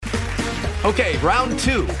Okay, round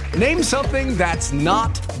two. Name something that's not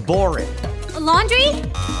boring. A laundry?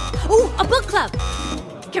 Ooh, a book club.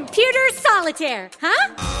 Computer solitaire,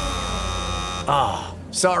 huh? Ah,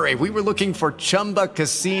 sorry, we were looking for Chumba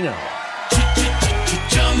Casino.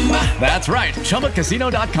 That's right,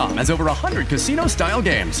 ChumbaCasino.com has over 100 casino-style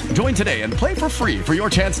games. Join today and play for free for your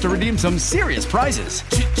chance to redeem some serious prizes.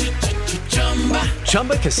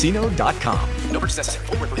 ChumbaCasino.com. No purchase necessary.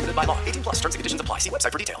 Void where prohibited by law. 18 plus. Terms and conditions apply. See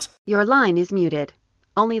website for details. Your line is muted.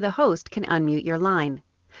 Only the host can unmute your line.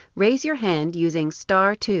 Raise your hand using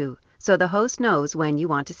 *2 so the host knows when you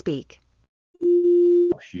want to speak.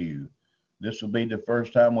 You. This will be the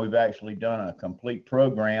first time we've actually done a complete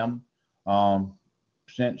program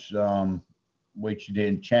since we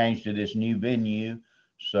did change to this new venue.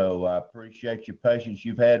 So I appreciate your patience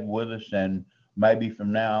you've had with us, and maybe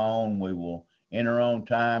from now on we will enter on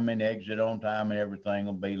time and exit on time, and everything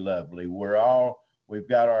will be lovely. We've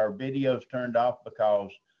got our videos turned off because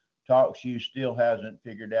TalkShoe still hasn't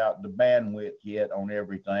figured out the bandwidth yet on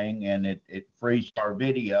everything, and it freezes our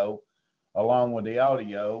video along with the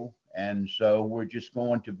audio. And so we're just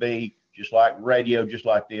going to be just like radio, just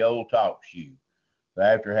like the old TalkShoe. So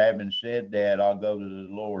after having said that, I'll go to the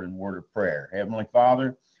Lord in word of prayer. Heavenly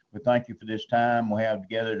Father, we thank you for this time we have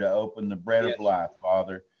together to open the bread of life,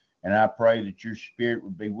 Father. And I pray that your spirit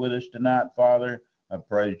would be with us tonight, Father. I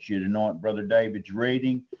pray that you'd anoint Brother David's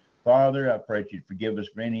reading. Father, I pray that you'd forgive us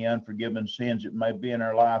for any unforgiven sins that may be in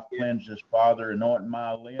our life. Cleanse us, Father. Anoint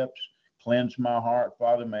my lips. Cleanse my heart,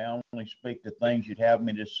 Father. May I only speak the things you'd have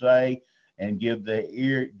me to say, and give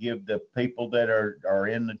the people that are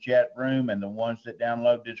in the chat room and the ones that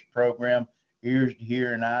download this program ears to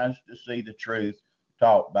hear and eyes to see the truth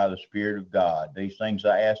taught by the Spirit of God. These things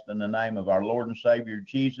I ask in the name of our Lord and Savior,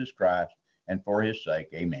 Jesus Christ, and for his sake.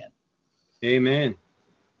 Amen. Amen.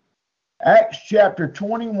 Acts chapter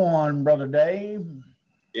 21, Brother Dave.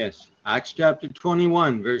 Yes, Acts chapter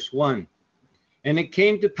 21, verse 1. And it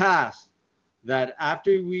came to pass that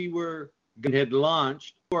after we had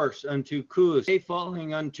launched course unto Chios,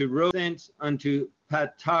 falling unto Rhodes, thence unto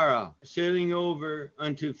Patara, sailing over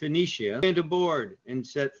unto Phoenicia, went aboard and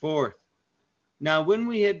set forth. Now when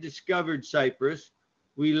we had discovered Cyprus,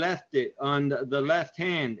 we left it on the left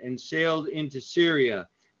hand and sailed into Syria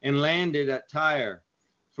and landed at Tyre,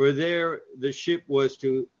 for there the ship was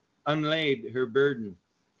to unlade her burden.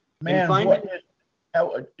 Man,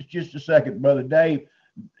 just a second, Brother Dave.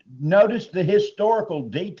 Notice the historical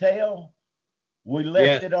detail. We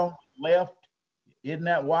left it on the left. Isn't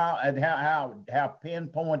that wild? And how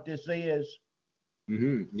pinpoint this is.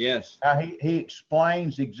 Mm-hmm. Yes. He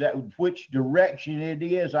explains exactly which direction it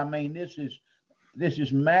is. I mean, this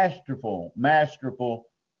is masterful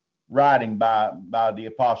writing by the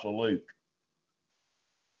Apostle Luke.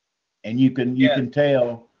 And you can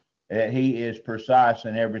tell that he is precise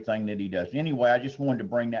in everything that he does. Anyway, I just wanted to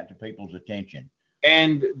bring that to people's attention.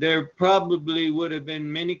 And there probably would have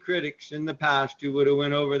been many critics in the past who would have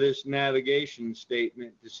went over this navigation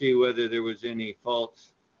statement to see whether there was any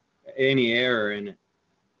faults, any error in it.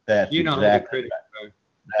 That's exactly right.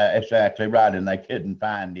 That's actually right, and they couldn't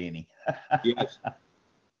find any. Yes.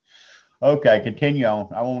 Okay, continue on.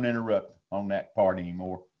 I won't interrupt on that part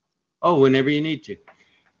anymore. Oh, whenever you need to.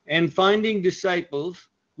 And finding disciples,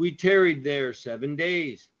 we tarried there 7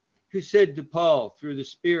 days, who said to Paul through the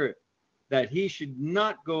Spirit that he should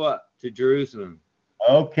not go up to Jerusalem.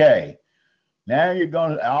 Okay. Now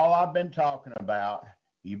all I've been talking about,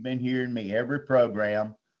 you've been hearing me every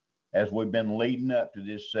program as we've been leading up to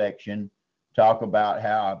this section, talk about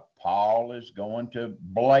how Paul is going to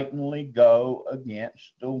blatantly go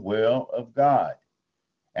against the will of God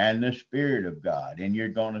and the Spirit of God. And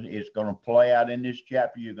it's going to play out in this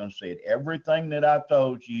chapter. You're going to see it. Everything that I've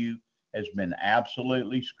told you has been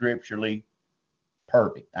absolutely scripturally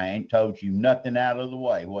perfect. I ain't told you nothing out of the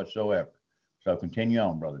way whatsoever. So continue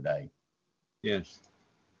on, Brother Dave. Yes.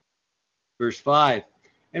 Verse 5.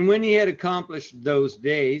 And when he had accomplished those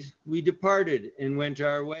days, we departed and went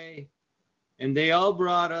our way. And they all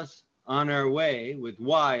brought us on our way with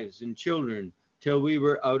wives and children till we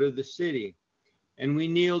were out of the city. And we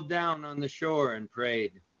kneeled down on the shore and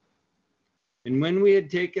prayed. And when we had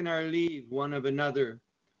taken our leave one of another,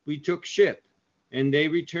 we took ship, and they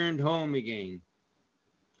returned home again.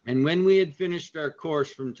 And when we had finished our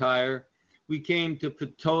course from Tyre, we came to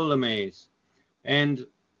Ptolemais, and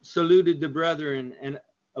saluted the brethren, and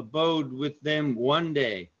abode with them 1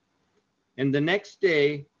 day. And the next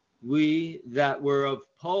day we that were of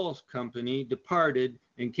Paul's company departed,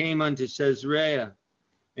 and came unto Caesarea.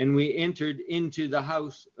 And we entered into the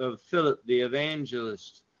house of Philip the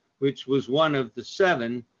evangelist, which was one of the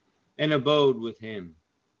 7, and abode with him.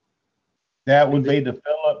 That would be the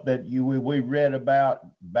Philip that we read about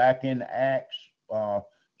back in Acts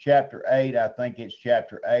chapter 8. I think it's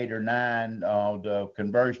chapter 8 or 9, the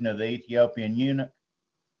conversion of the Ethiopian eunuch.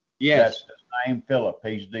 Yes. That's the same Philip.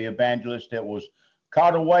 He's the evangelist that was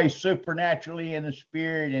caught away supernaturally in the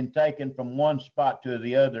spirit and taken from one spot to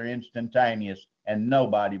the other instantaneous, and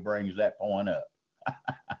nobody brings that point up.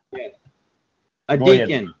 Yes. A Go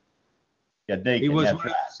deacon. ahead. Yeah, deacon. He was That's one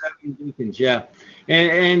right. of the 7 deacons, yeah.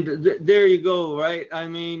 And there you go, right? I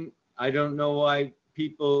mean, I don't know why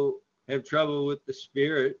people have trouble with the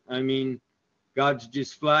spirit. I mean, God's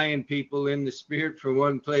just flying people in the spirit from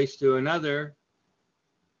one place to another.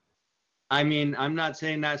 I mean, I'm not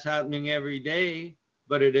saying that's happening every day,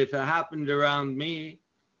 but if it happened around me,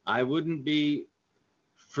 I wouldn't be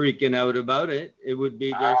freaking out about it. It would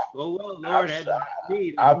be just, oh, well, Lord had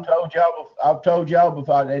need. I've told y'all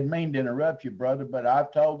before. I didn't mean to interrupt you, brother, but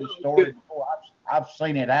I've told the story before. I've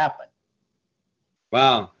seen it happen.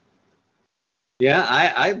 Wow. Yeah,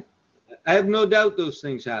 I have no doubt those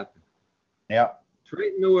things happen. Yeah. It's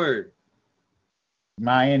right in the word.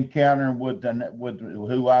 My encounter with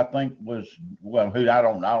who I think was, well, who I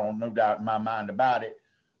don't no doubt in my mind about it,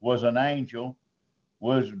 was an angel,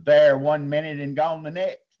 was there 1 minute and gone the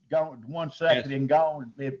next, gone 1 second and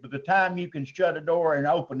gone. By the time you can shut a door and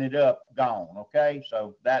open it up, gone. Okay,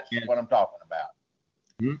 so that's what I'm talking about.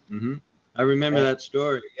 Mm-hmm. I remember that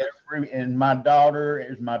story. And my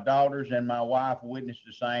daughters and my wife witnessed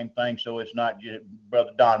the same thing, so it's not just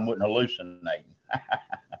Brother Don wasn't hallucinating.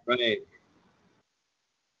 Right.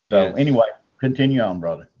 So anyway, continue on,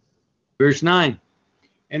 brother. Verse 9.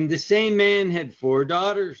 And the same man had 4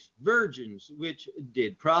 daughters, virgins, which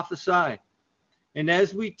did prophesy. And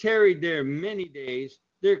as we tarried there many days,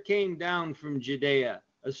 there came down from Judea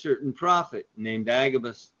a certain prophet named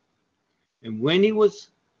Agabus. And when he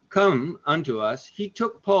was come unto us, he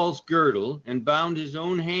took Paul's girdle and bound his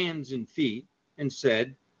own hands and feet and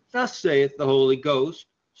said, Thus saith the Holy Ghost,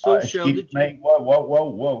 so shall the Jews.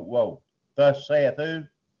 Whoa. Thus saith who?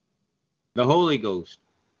 The Holy Ghost.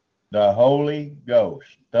 The Holy Ghost.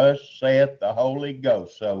 Thus saith the Holy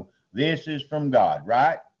Ghost. So this is from God,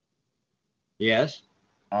 right? Yes.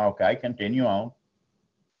 Okay, continue on.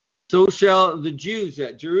 So shall the Jews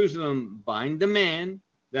at Jerusalem bind the man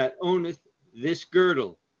that owneth this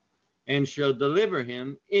girdle, and shall deliver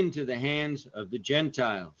him into the hands of the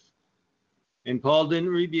Gentiles. And Paul didn't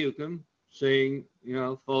rebuke him, saying,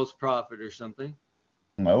 false prophet or something.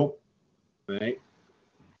 Nope. Right.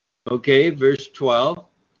 Okay, verse 12.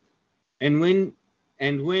 And when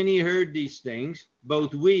he heard these things,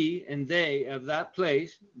 both we and they of that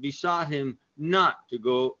place besought him not to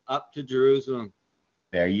go up to Jerusalem.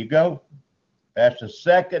 There you go. That's the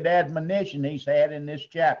second admonition he's had in this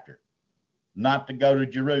chapter, not to go to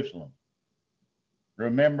Jerusalem.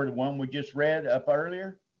 Remember the one we just read up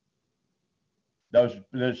earlier?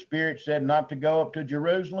 The Spirit said not to go up to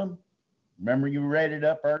Jerusalem. Remember you read it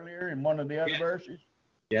up earlier in one of the other verses?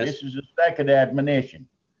 Yes. This is the second admonition,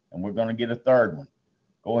 and we're going to get a third one.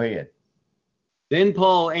 Go ahead. Then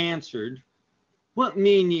Paul answered, What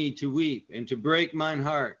mean ye to weep and to break mine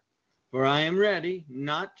heart? For I am ready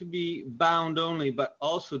not to be bound only, but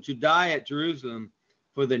also to die at Jerusalem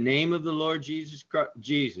for the name of the Lord Jesus.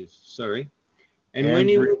 And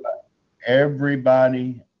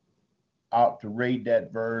everybody ought to read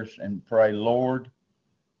that verse and pray, Lord,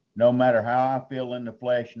 no matter how I feel in the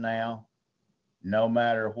flesh now, no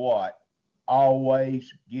matter what,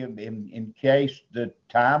 always give him, in case the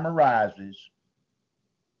time arises,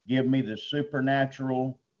 give me the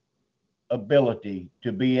supernatural ability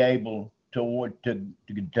to be able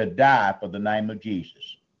to die for the name of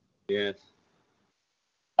Jesus. Yes.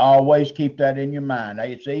 Always keep that in your mind.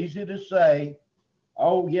 It's easy to say,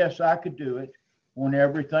 oh, yes, I could do it when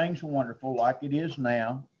everything's wonderful like it is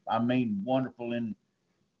now. I mean, wonderful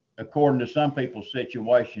according to some people's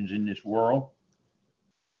situations in this world.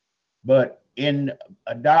 But in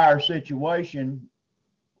a dire situation,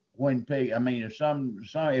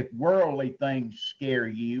 if worldly things scare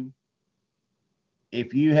you,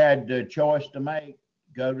 if you had the choice to make,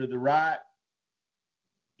 go to the right.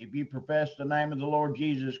 If you profess the name of the Lord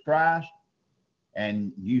Jesus Christ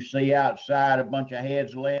and you see outside a bunch of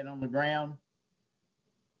heads laying on the ground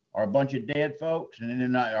or a bunch of dead folks, and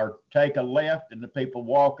then or take a left and the people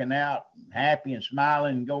walking out happy and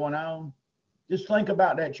smiling and going on, just think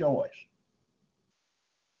about that choice.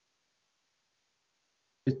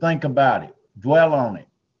 Just think about it. Dwell on it.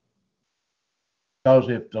 Because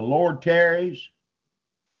if the Lord tarries,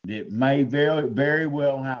 it may very, very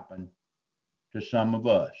well happen to some of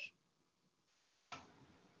us.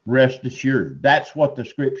 Rest assured. That's what the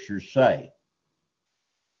scriptures say.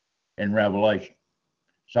 in Revelation.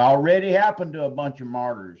 It's already happened to a bunch of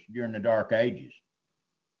martyrs during the Dark Ages.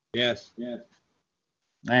 Yes.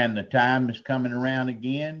 And the time is coming around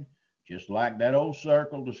again, just like that old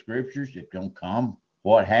circle, the scriptures, it's going to come.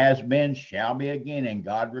 What has been shall be again, and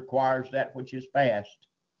God requires that which is past.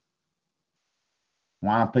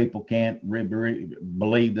 Why people can't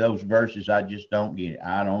believe those verses, I just don't get it.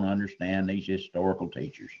 I don't understand these historical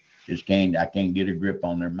teachers. I can't get a grip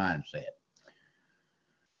on their mindset.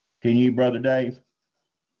 Can you, Brother Dave?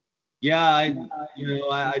 Yeah, I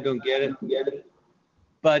don't get it.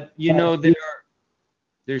 But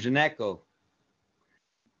there's an echo.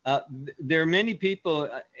 There are many people,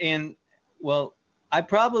 and well, I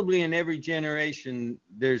probably in every generation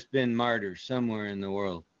there's been martyrs somewhere in the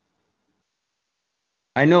world.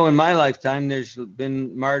 I know in my lifetime there's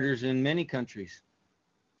been martyrs in many countries.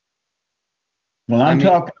 Well, I'm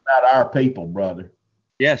talking about our people, brother.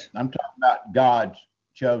 Yes. I'm talking about God's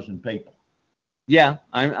chosen people. Yeah,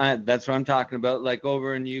 that's what I'm talking about, like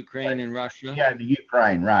over in Ukraine and Russia. Yeah, the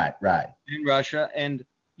Ukraine, right. In Russia. And,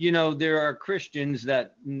 there are Christians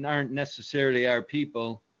that aren't necessarily our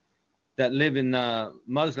people that live in the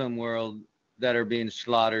Muslim world that are being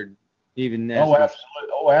slaughtered even now.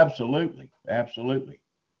 Absolutely.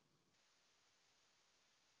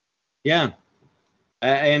 Yeah.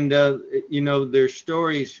 And, their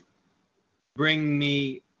stories bring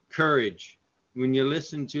me courage. When you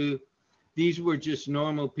listen to, these were just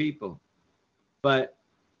normal people. But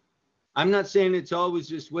I'm not saying it's always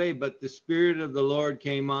this way, but the Spirit of the Lord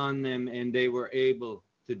came on them and they were able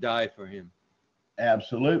to die for him.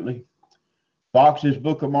 Absolutely. Fox's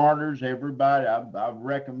Book of Martyrs, everybody, I've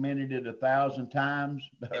recommended it 1,000 times.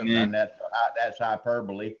 And that's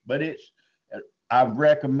hyperbole, but I've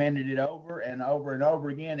recommended it over and over and over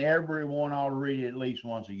again. Everyone ought to read it at least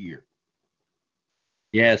once a year.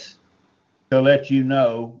 Yes. To let you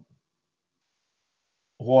know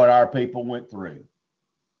what our people went through.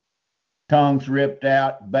 Tongues ripped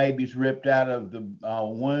out, babies ripped out of the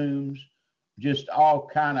wombs, just all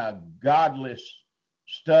kind of godless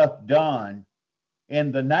stuff done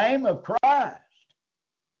in the name of Christ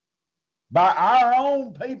by our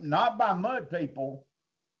own people, not by mud people,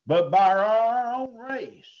 but by our own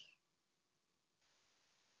race.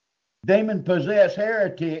 Demon-possessed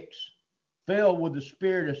heretics filled with the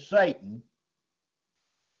spirit of Satan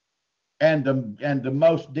and the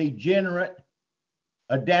most degenerate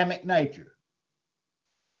Adamic nature,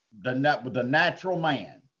 the natural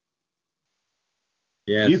man.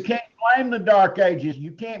 Yes. You can't blame the Dark Ages.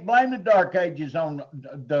 You can't blame the Dark Ages on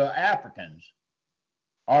the Africans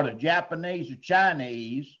or the Japanese or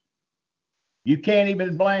Chinese. You can't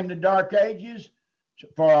even blame the Dark Ages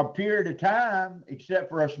for a period of time, except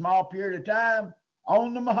for a small period of time,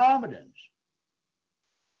 on the Mohammedans.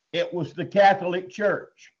 It was the Catholic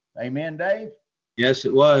Church. Amen, Dave? Yes,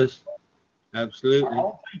 it was. Absolutely. Our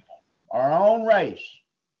own people, our own race.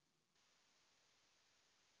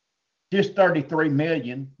 Just 33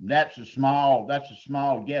 million. That's a small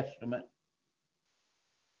guesstimate.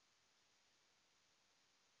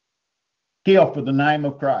 Killed for the name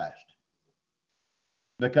of Christ.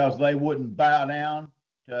 Because they wouldn't bow down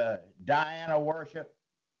to Diana worship,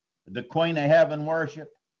 the Queen of Heaven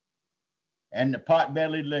worship, and the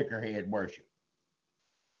pot-bellied liquorhead worship.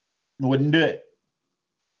 Wouldn't do it.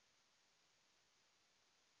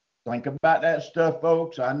 Think about that stuff,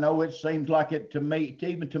 folks. I know it seems like it to me,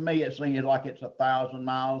 even to me, it seems like it's 1,000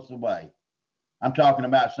 miles away. I'm talking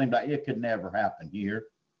about, it seems like it could never happen here.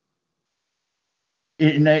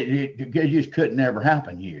 It just could never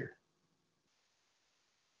happen here.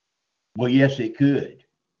 Well, yes, it could.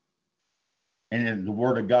 And then the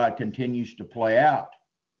Word of God continues to play out,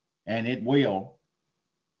 and it will.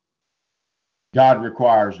 God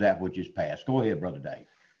requires that which is past. Go ahead, Brother Dave.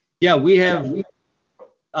 Yeah, we have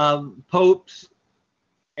popes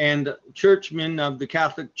and churchmen of the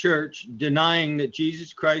Catholic Church denying that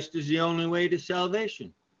Jesus Christ is the only way to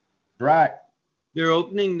salvation. Right. They're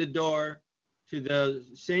opening the door to the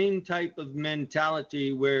same type of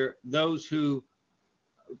mentality where those who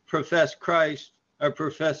profess Christ are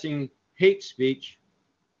professing hate speech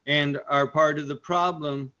and are part of the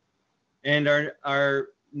problem and are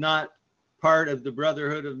not part of the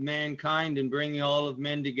brotherhood of mankind and bringing all of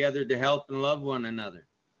men together to help and love one another.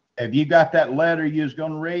 Have you got that letter you was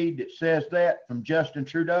going to read that says that from Justin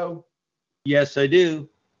Trudeau? Yes, I do.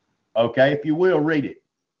 Okay, if you will, read it.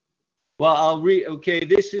 Well, I'll read. Okay,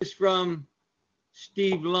 this is from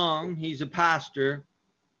Steve Long. He's a pastor.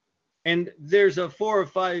 And there's a 4 or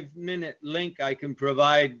 5 minute link I can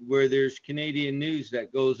provide where there's Canadian news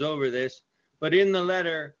that goes over this. But in the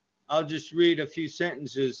letter, I'll just read a few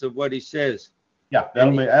sentences of what he says. Yeah,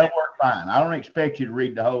 that'll work fine. I don't expect you to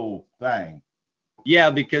read the whole thing. Yeah,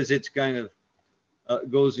 because it's kind of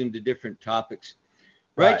goes into different topics.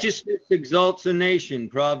 Right. Righteousness exalts a nation,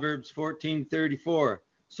 Proverbs 14:34.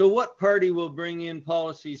 So what party will bring in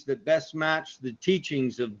policies that best match the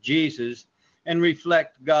teachings of Jesus and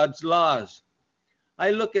reflect God's laws?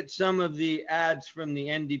 I look at some of the ads from the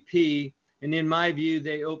NDP, and in my view,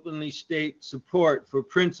 they openly state support for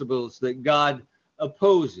principles that God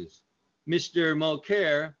opposes. Mr.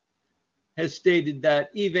 Mulcair has stated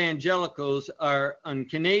that evangelicals are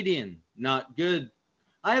un-Canadian, not good.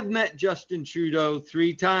 I have met Justin Trudeau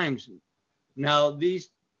 3 times. Now,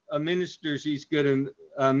 these ministers he's going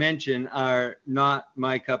to mention are not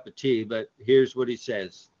my cup of tea, but here's what he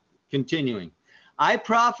says. Continuing, I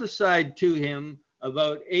prophesied to him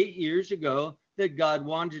about 8 years ago that God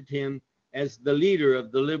wanted him as the leader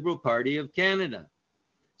of the Liberal Party of Canada.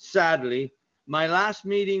 Sadly, my last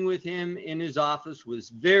meeting with him in his office was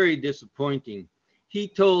very disappointing. He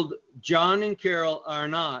told John and Carol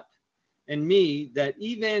Arnott and me that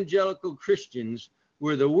evangelical Christians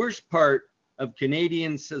were the worst part of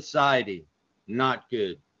Canadian society. Not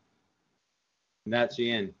good. And that's the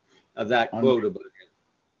end of that quote about it.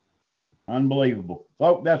 Unbelievable.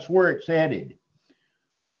 Folks, that's where it's headed.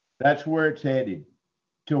 That's where it's headed,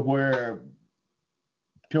 to where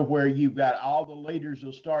you've got all the leaders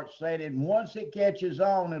will start saying it. And once it catches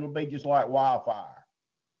on, it'll be just like wildfire.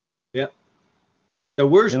 Yep. The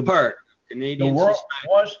worst part of Canadian society.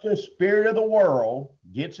 Once the spirit of the world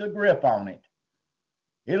gets a grip on it,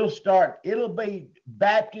 it'll be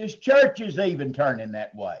Baptist churches even turning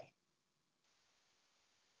that way.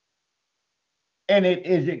 And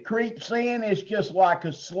as it creeps in, it's just like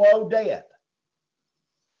a slow death.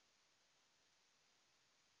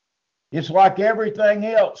 It's like everything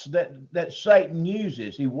else that Satan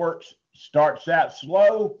uses. He starts out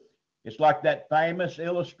slow. It's like that famous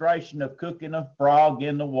illustration of cooking a frog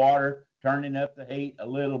in the water, turning up the heat a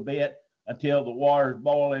little bit until the water's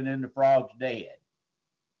boiling and the frog's dead.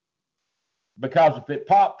 Because if it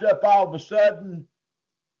popped up all of a sudden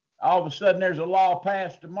there's a law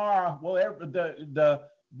passed tomorrow, well, the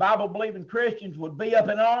Bible-believing Christians would be up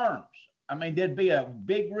in arms. I mean, there'd be a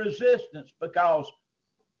big resistance because,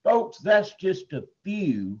 folks, that's just a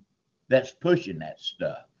few that's pushing that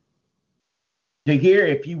stuff. To hear,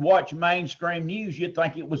 if you watch mainstream news, you'd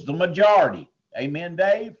think it was the majority. Amen,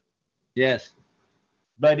 Dave? Yes.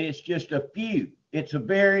 But it's just a few. It's a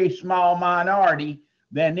very small minority.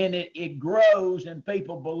 Then it grows and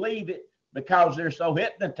people believe it because they're so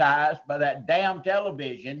hypnotized by that damn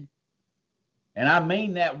television. And I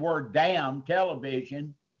mean that word damn,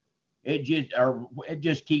 television. It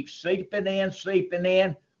just keeps seeping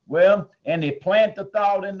in. Well, and they plant the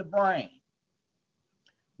thought in the brain.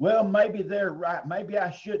 Well, maybe they're right. Maybe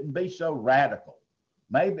I shouldn't be so radical.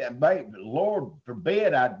 Maybe Lord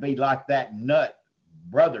forbid I'd be like that nut,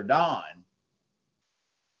 Brother Don.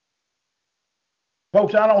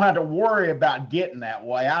 Folks, I don't have to worry about getting that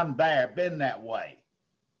way. I'm there, been that way.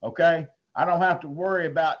 Okay? I don't have to worry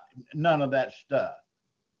about none of that stuff.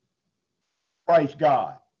 Praise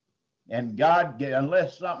God. And God,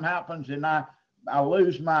 unless something happens and I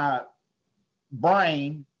lose my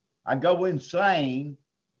brain, I go insane,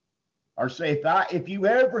 or say, if you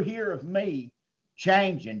ever hear of me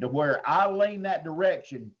changing to where I lean that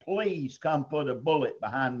direction, please come put a bullet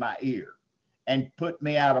behind my ear and put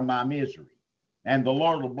me out of my misery. And the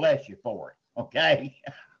Lord will bless you for it. Okay?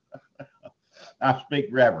 I speak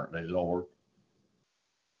reverently, Lord.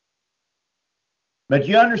 But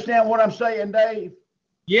you understand what I'm saying, Dave?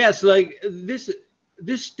 Yes, like this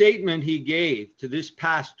statement he gave to this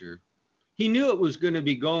pastor, he knew it was going to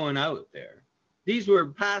be going out there. These were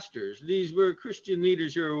pastors. These were Christian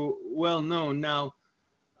leaders who are well known. Now,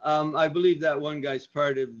 I believe that one guy's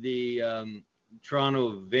part of the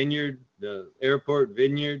Toronto Vineyard, the airport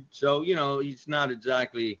Vineyard. So, he's not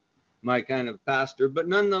exactly my kind of pastor, but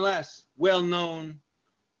nonetheless, well known.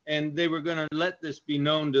 And they were going to let this be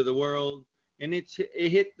known to the world. And it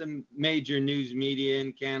hit the major news media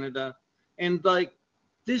in Canada. And like,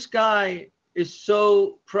 this guy is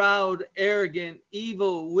so proud, arrogant,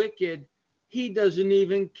 evil, wicked. He doesn't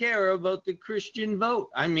even care about the Christian vote.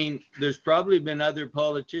 I mean, there's probably been other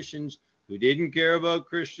politicians who didn't care about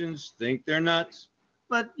Christians, think they're nuts.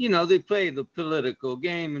 But, they play the political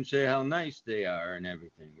game and say how nice they are and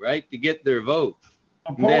everything, right? To get their vote.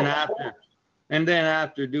 And then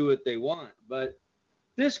after do what they want. But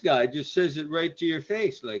this guy just says it right to your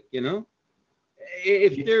face. Like,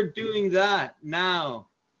 if they're doing that now,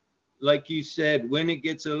 like you said, when it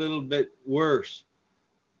gets a little bit worse,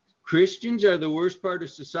 Christians are the worst part of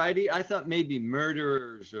society. I thought maybe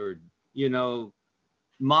murderers or,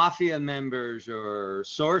 mafia members or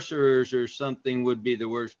sorcerers or something would be the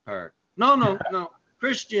worst part. No.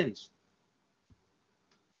 Christians.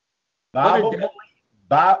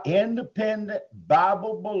 Independent,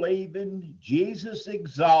 Bible believing, Jesus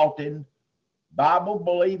exalting, Bible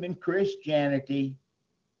believing Christianity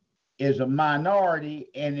is a minority,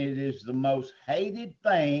 and it is the most hated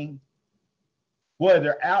thing,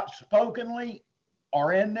 whether outspokenly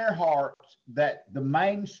or in their hearts, that the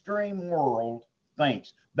mainstream world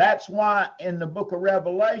thinks. That's why in the book of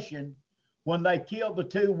Revelation, when they kill the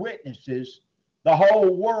two witnesses, the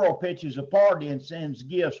whole world pitches a party and sends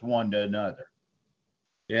gifts one to another.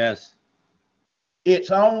 Yes. It's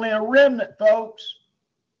only a remnant, folks.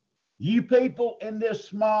 You people in this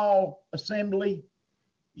small assembly,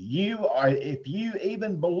 you are, if you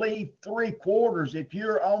even believe 3/4, if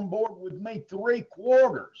you're on board with me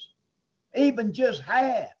 3/4, even just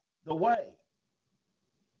half the way,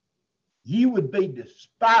 you would be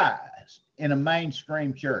despised in a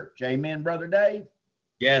mainstream church. Amen, Brother Dave?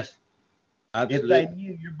 Yes, absolutely. If they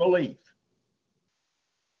knew your belief.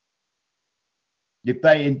 If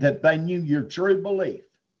they knew your true belief.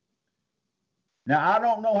 Now, I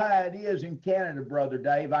don't know how it is in Canada, Brother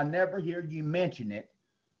Dave. I never hear you mention it.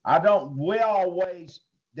 We always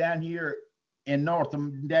down here in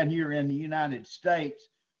the United States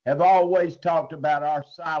have always talked about our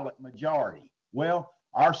silent majority. Well,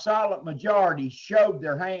 our silent majority showed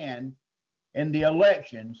their hand in the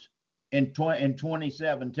elections in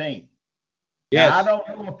 2017. Yes. Now, I don't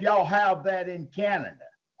know if y'all have that in Canada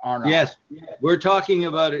or not. Yes, we're talking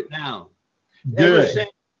about it now. Good. Since,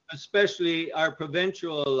 especially our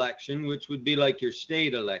provincial election, which would be like your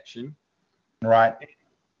state election. Right.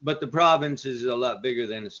 But the province is a lot bigger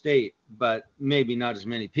than a state, but maybe not as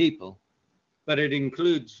many people. But it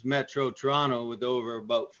includes Metro Toronto with over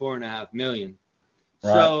about 4.5 million.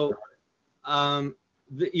 Right. So,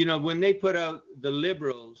 when they put out the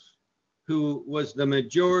Liberals, who was the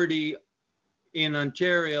majority in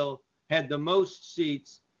Ontario, had the most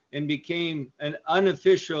seats and became an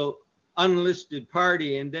unofficial, unlisted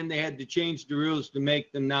party. And then they had to change the rules to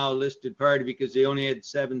make them now a listed party because they only had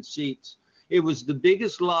 7 seats. It was the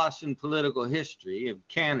biggest loss in political history of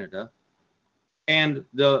Canada. And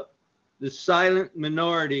the silent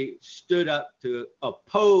minority stood up to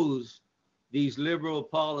oppose these liberal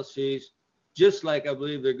policies, just like I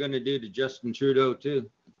believe they're going to do to Justin Trudeau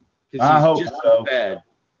too. I hope so. Bad.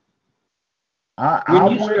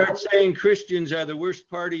 When you start saying Christians are the worst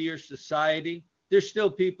part of your society, there's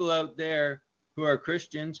still people out there who are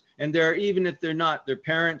Christians, and even if they're not, their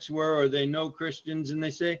parents were, or they know Christians, and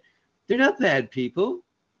they say, they're not bad people.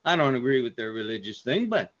 I don't agree with their religious thing,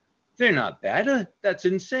 but they're not bad. That's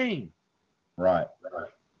insane. Right.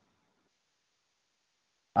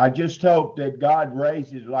 I just hope that God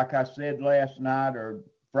raises, like I said last night or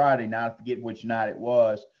Friday night, I forget which night it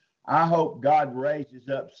was. I hope God raises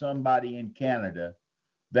up somebody in Canada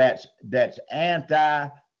that's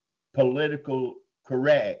anti-political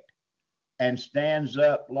correct and stands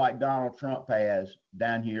up like Donald Trump has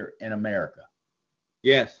down here in America.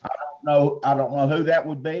 Yes. I don't know who that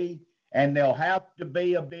would be, and they'll have to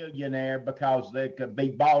be a billionaire because they could be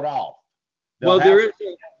bought off. There is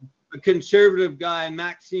a conservative guy,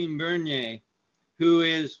 Maxime Bernier, who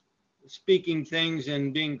is speaking things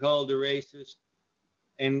and being called a racist.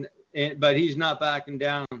 But he's not backing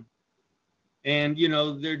down. And,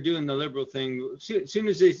 they're doing the liberal thing. As soon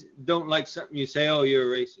as they don't like something, you say, oh,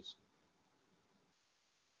 you're a racist.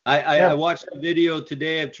 I watched a video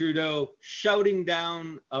today of Trudeau shouting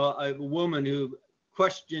down a woman who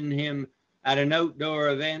questioned him at an outdoor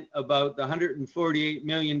event about the $148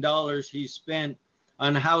 million he spent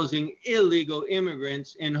on housing illegal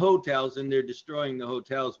immigrants in hotels. And they're destroying the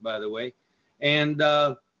hotels, by the way. And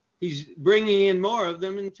he's bringing in more of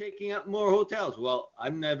them and taking up more hotels. Well,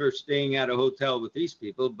 I'm never staying at a hotel with these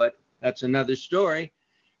people, but that's another story.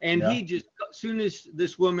 And he just, as soon as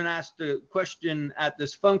this woman asked a question at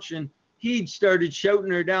this function, he started shouting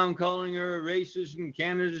her down, calling her a racist, and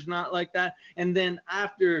Canada's not like that. And then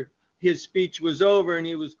after his speech was over and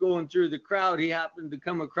he was going through the crowd, he happened to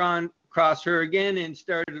come across her again and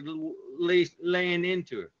started laying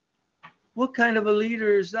into her. What kind of a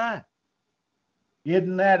leader is that?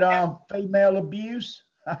 Isn't that female abuse?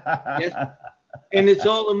 Yes. And it's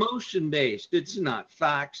all emotion-based. It's not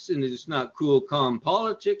facts, and it's not cool, calm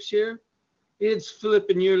politics here. It's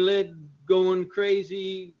flipping your lid, going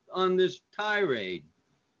crazy on this tirade.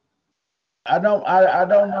 I don't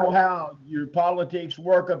know how your politics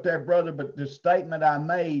work up there, brother, but the statement I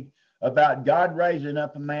made about God raising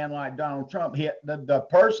up a man like Donald Trump, the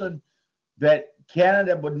person that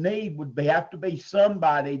Canada would have to be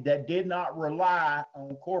somebody that did not rely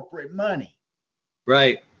on corporate money.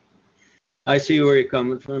 Right. I see where you're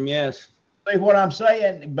coming from. Yes. See what I'm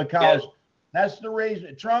saying? Because that's the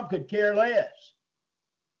reason Trump could care less.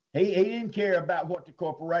 He didn't care about what the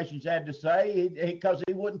corporations had to say because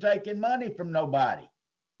he wasn't taking money from nobody.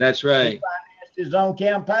 That's right. He financed his own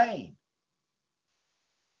campaign.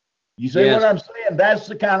 You see what I'm saying? That's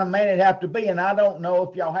the kind of man it'd have to be. And I don't know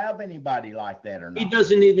if y'all have anybody like that or not. He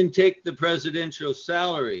doesn't even take the presidential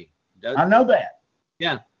salary. I know that.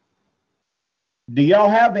 Yeah. Do y'all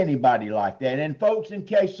have anybody like that? And folks, in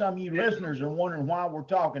case some of you listeners are wondering why we're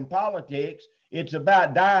talking politics, it's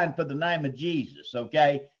about dying for the name of Jesus,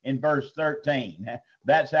 okay? In verse 13.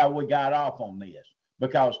 That's how we got off on this.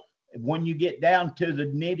 Because when you get down to the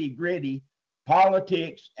nitty-gritty,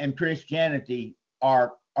 politics and Christianity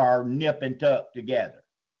are nip and tuck together.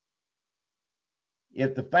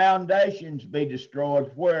 If the foundations be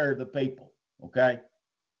destroyed, where are the people? Okay?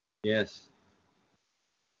 Yes.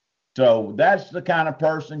 So that's the kind of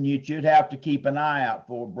person you should have to keep an eye out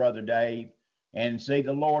for, Brother Dave, and see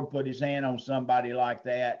the Lord put his hand on somebody like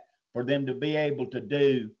that for them to be able to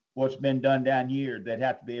do what's been done down here. They'd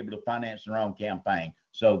have to be able to finance their own campaign.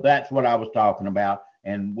 So that's what I was talking about,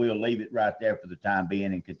 and we'll leave it right there for the time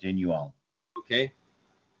being and continue on. Okay.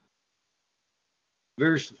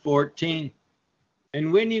 Verse 14.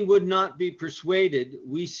 And when he would not be persuaded,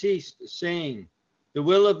 we ceased, saying, the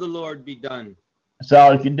will of the Lord be done. That's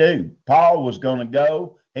all he could do. Paul was going to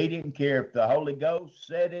go. He didn't care if the Holy Ghost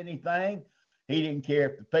said anything. He didn't care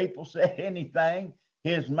if the people said anything.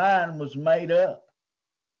 His mind was made up.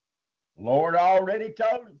 The Lord already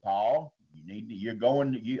told him, Paul, I need you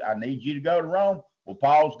to go to Rome. Well,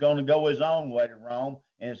 Paul's going to go his own way to Rome,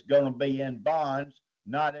 and it's going to be in bonds,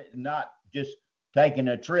 not just taking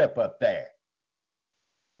a trip up there.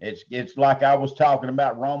 It's like I was talking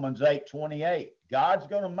about Romans 8:28. God's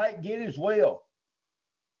going to get his will.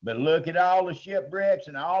 But look at all the shipwrecks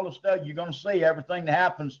and all the stuff. You're going to see everything that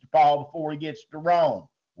happens to Paul before he gets to Rome.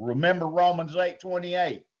 Remember Romans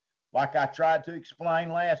 8:28, like I tried to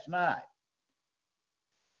explain last night.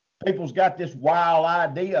 People's got this wild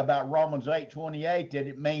idea about Romans 8:28 that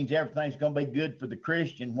it means everything's going to be good for the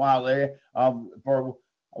Christian while they're for.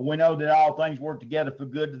 We know that all things work together for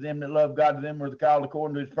good to them that love God, to them who are called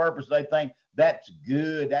according to his purpose. They think that's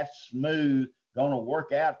good, that's smooth, going to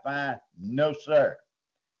work out fine. No, sir.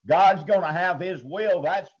 God's going to have his will,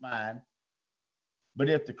 that's fine. But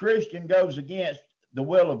if the Christian goes against the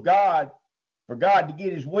will of God, for God to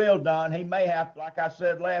get his will done, he may have, like I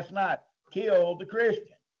said last night, kill the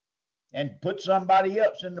Christian and put somebody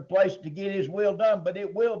else in the place to get his will done, but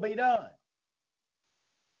it will be done.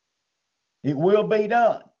 It will be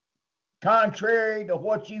done, contrary to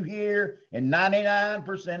what you hear in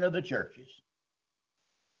 99% of the churches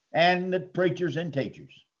and the preachers and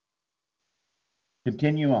teachers.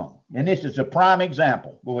 Continue on. And this is a prime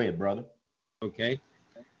example. Go ahead, brother. Okay.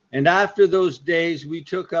 And after those days, we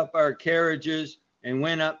took up our carriages and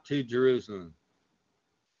went up to Jerusalem.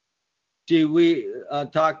 See, we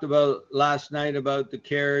talked about last night about the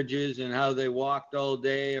carriages and how they walked all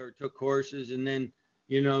day or took horses and then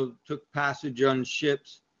took passage on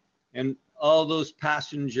ships, and all those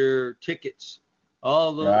passenger tickets,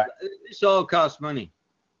 all those, right. This all costs money.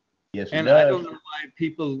 Yes, and it does. I don't know why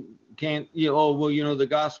people can't, the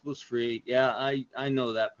gospel's free. Yeah, I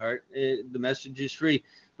know that part. The message is free,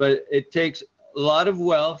 but it takes a lot of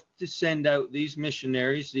wealth to send out these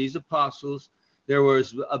missionaries, these apostles. There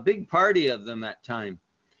was a big party of them at time.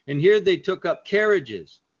 And here they took up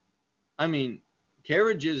carriages. I mean,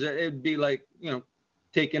 carriages, it'd be like,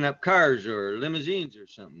 taking up cars or limousines or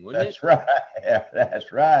something, wouldn't it? That's right. Yeah,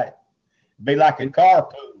 that's right. It'd be like a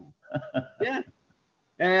carpool. Yeah.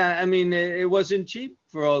 I mean, it wasn't cheap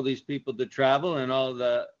for all these people to travel and all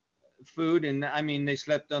the food. And I mean, they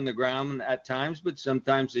slept on the ground at times, but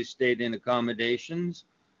sometimes they stayed in accommodations.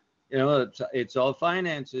 It's all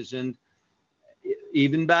finances. And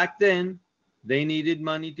even back then, they needed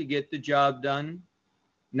money to get the job done.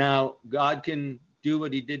 Now, God can do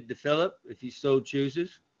what he did to Philip, if he so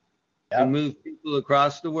chooses, and move people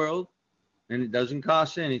across the world. And it doesn't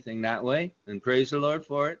cost anything that way. And praise the Lord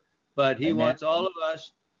for it. But he wants all of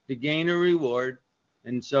us to gain a reward.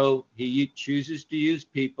 And so he chooses to use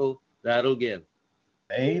people that'll give.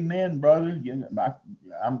 Amen, brother.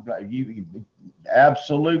 I'm glad you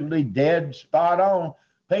absolutely dead spot on.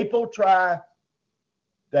 People try.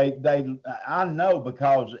 I know,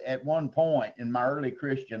 because at one point in my early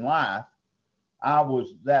Christian life, I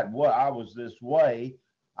was this way.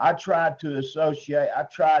 I tried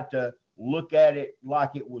to look at it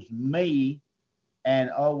like it was me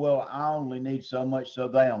and, oh, well, I only need so much, so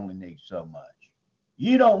they only need so much.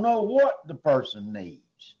 You don't know what the person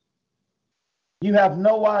needs. You have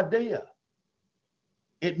no idea.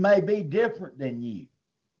 It may be different than you.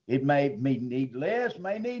 It may need less,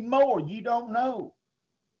 may need more. You don't know.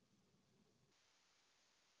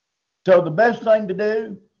 So the best thing to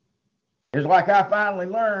do is, like I finally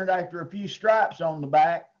learned after a few stripes on the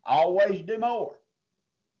back, always do more.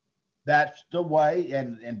 That's the way,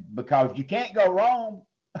 and because you can't go wrong.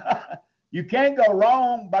 You can't go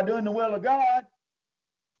wrong by doing the will of God.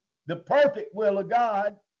 The perfect will of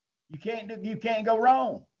God. You can't go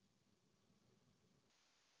wrong.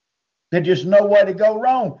 There's just no way to go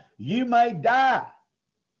wrong. You may die,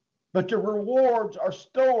 but the rewards are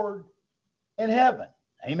stored in heaven.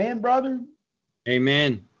 Amen, brother?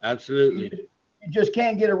 Amen. Absolutely. You just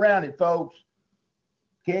can't get around it, folks.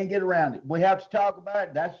 Can't get around it. We have to talk about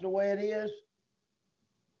it. That's the way it is.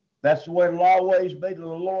 That's the way it'll always be till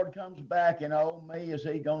the Lord comes back, and oh me, is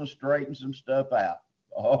he going to straighten some stuff out?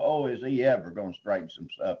 Oh, is he ever going to straighten some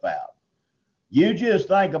stuff out? You just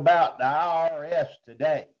think about the IRS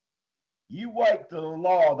today. You wait till the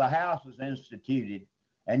law of the house is instituted,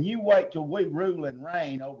 and you wait till we rule and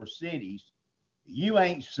reign over cities. You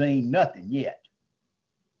ain't seen nothing yet.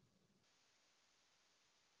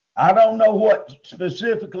 I don't know what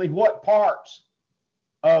parts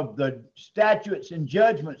of the statutes and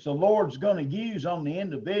judgments the Lord's going to use on the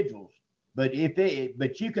individuals, but you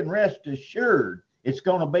can rest assured it's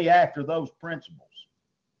going to be after those principles.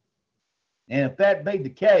 And if that be the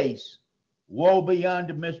case, woe be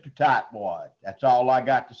unto Mr. Tightwad. That's all I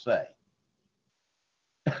got to say.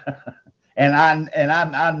 and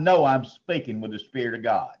I know I'm speaking with the Spirit of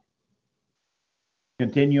God.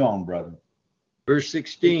 Continue on, brother. Verse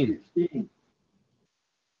 16.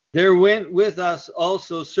 There went with us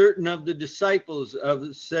also certain of the disciples of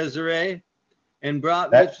Caesarea, and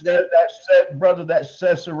brought with them. That's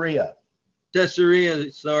Caesarea. Caesarea.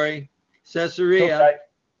 Okay.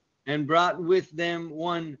 And brought with them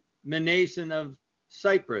one Manason of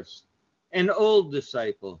Cyprus, an old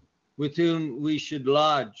disciple, with whom we should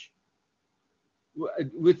lodge.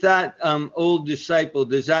 With that old disciple,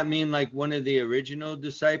 does that mean like one of the original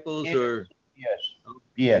disciples? Yes. Or Yes. Okay.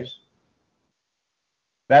 Yes.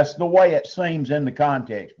 That's the way it seems in the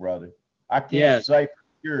context, brother. I can't say for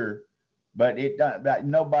sure, but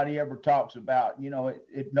nobody ever talks about,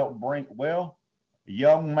 it don't bring, well, a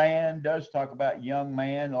young man does talk about young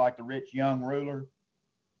man, like the rich young ruler.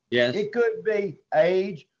 Yes. It could be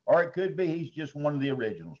age, or it could be he's just one of the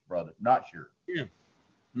originals, brother. Not sure. Yeah.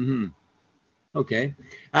 Mm-hmm. Okay.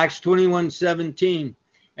 Acts 21:17.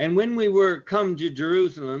 And when we were come to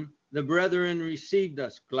Jerusalem, the brethren received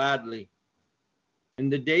us gladly.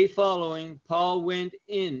 And the day following, Paul went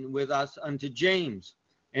in with us unto James,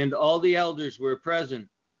 and all the elders were present.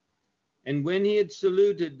 And when he had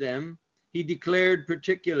saluted them, he declared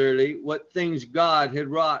particularly what things God had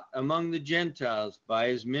wrought among the Gentiles by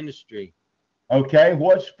his ministry. Okay,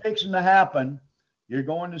 what's fixing to happen? You're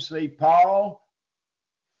going to see Paul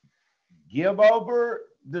give over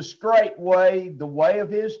the straight way, the way of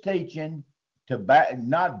his teaching, to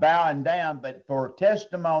not bowing down, but for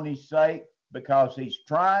testimony's sake, because he's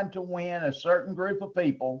trying to win a certain group of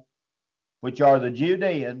people, which are the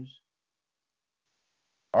Judeans,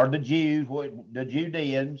 or the Jews, the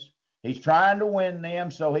Judeans. He's trying to win them,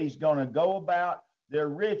 so he's going to go about their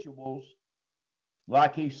rituals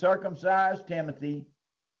like he circumcised Timothy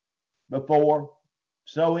before,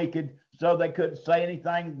 so they couldn't say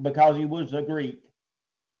anything because he was a Greek,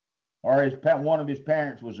 or one of his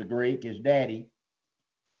parents was a Greek, his daddy.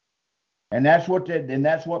 And that's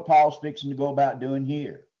what Paul's fixing to go about doing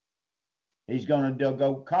here. He's going to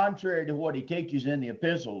go contrary to what he teaches in the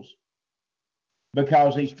epistles,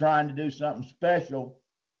 because he's trying to do something special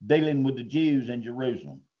dealing with the Jews in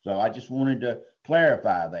Jerusalem. So I just wanted to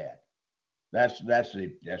clarify that. That's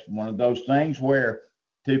one of those things where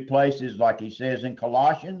two places, like he says in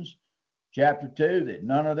Colossians chapter 2, that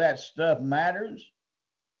none of that stuff matters.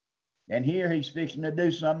 And here he's fixing to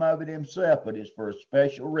do some of it himself, but it's for a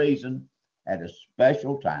special reason at a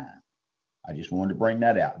special time. I just wanted to bring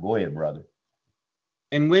that out. Go ahead, brother.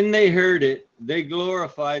 And when they heard it, they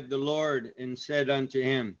glorified the Lord and said unto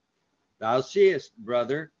him, Thou seest,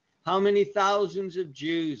 brother, how many thousands of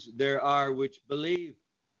Jews there are which believe,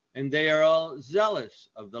 and they are all zealous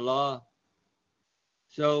of the law.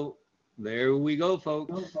 So there we go,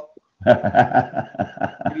 folks.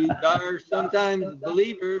 Jews are sometimes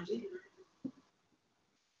believers.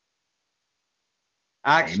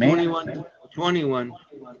 Acts 21:21.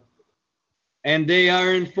 And they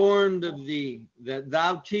are informed of thee, that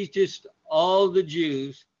thou teachest all the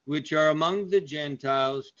Jews which are among the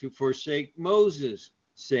Gentiles to forsake Moses,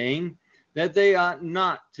 saying that they ought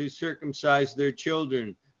not to circumcise their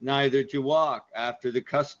children, neither to walk after the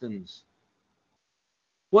customs.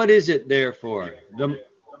 What is it, therefore?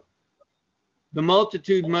 The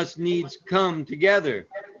multitude must needs come together,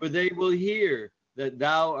 for they will hear that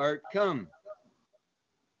thou art come.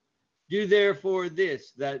 Do therefore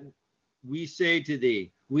this, that we say to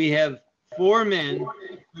thee, we have 4 men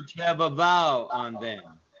which have a vow on them.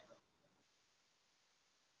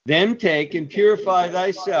 Them take and purify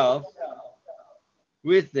thyself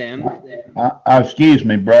with them. Excuse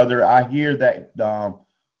me, brother. I hear that Yeah.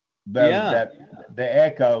 that the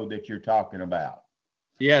echo that you're talking about.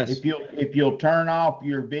 Yes. If you'll turn off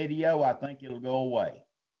your video, I think it'll go away.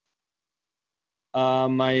 I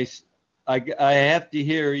have to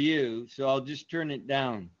hear you, so I'll just turn it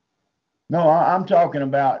down. No, I'm talking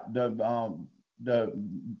about the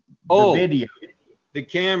video. The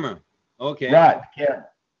camera. Okay. Right, the camera.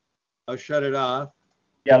 I'll shut it off.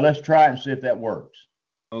 Yeah, let's try it and see if that works.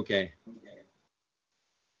 Okay.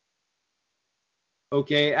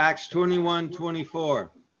 Okay, Acts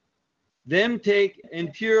 21:24. Them take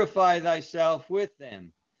and purify thyself with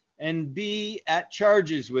them, and be at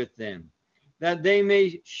charges with them, that they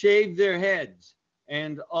may shave their heads,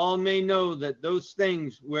 and all may know that those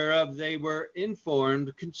things whereof they were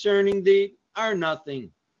informed concerning thee are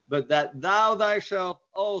nothing, but that thou thyself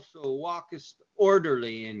also walkest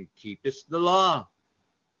orderly and keepest the law.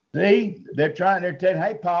 See, they're telling,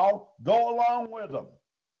 hey, Paul, go along with them.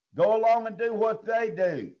 Go along and do what they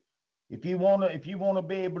do. If you want to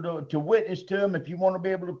be able to witness to them, if you want to be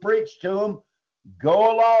able to preach to them,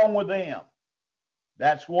 go along with them.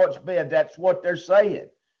 That's what they're saying.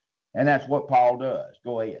 And that's what Paul does.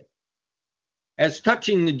 Go ahead. As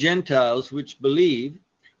touching the Gentiles which believe,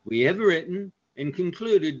 we have written and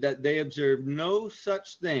concluded that they observe no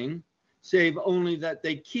such thing, save only that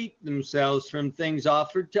they keep themselves from things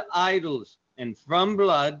offered to idols, and from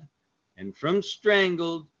blood, and from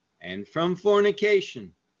strangled, and from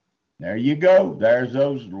fornication. There you go. There's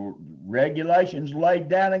those regulations laid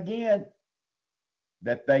down again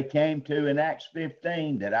that they came to in Acts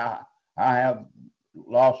 15 that I have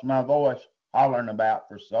lost my voice hollering about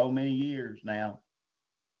for so many years now.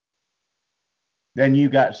 Then you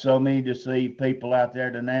got so many deceived people out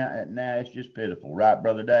there now it's just pitiful, right,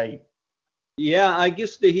 Brother Dave? Yeah, I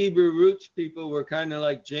guess the Hebrew roots people were kind of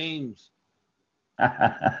like James.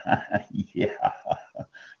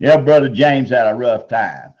 Yeah, Brother James had a rough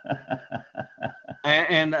time.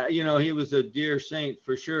 and he was a dear saint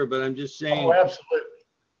for sure, but I'm just saying. Oh, absolutely.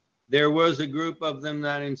 There was a group of them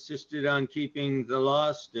that insisted on keeping the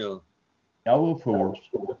law still. Oh, of course.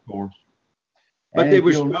 But And they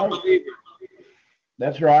were still believers.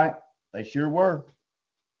 That's right. They sure were.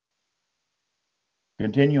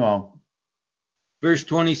 Continue on. Verse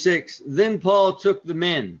 26, then Paul took the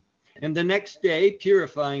men, and the next day,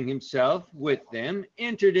 purifying himself with them,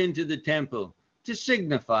 entered into the temple to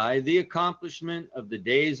signify the accomplishment of the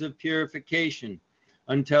days of purification,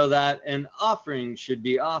 until that an offering should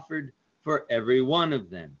be offered for every one of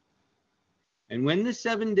them. And when the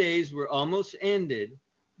 7 days were almost ended,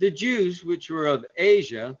 the Jews which were of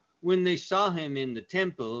Asia, when they saw him in the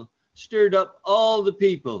temple, stirred up all the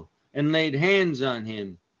people and laid hands on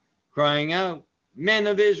him, crying out, Men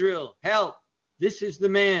of Israel, help! This is the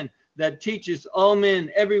man that teaches all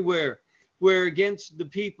men everywhere, where against the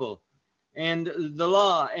people and the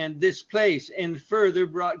law and this place, and further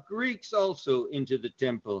brought Greeks also into the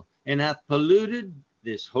temple, and hath polluted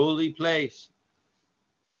this holy place.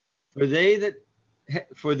 For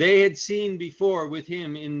they had seen before with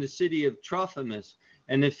him in the city of Trophimus,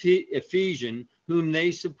 an Ephesian, whom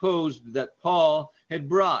they supposed that Paul had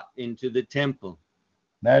brought into the temple.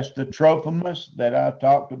 That's the Trophimus that I've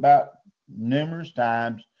talked about numerous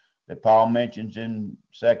times that Paul mentions in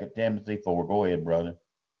 2 Timothy 4. Go ahead, brother.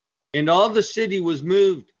 And all the city was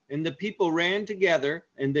moved, and the people ran together,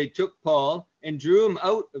 and they took Paul and drew him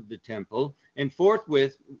out of the temple, and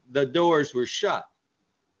forthwith the doors were shut.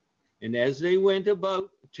 And as they went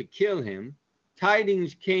about to kill him,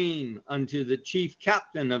 tidings came unto the chief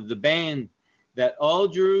captain of the band that all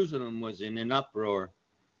Jerusalem was in an uproar,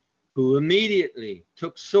 who immediately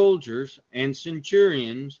took soldiers and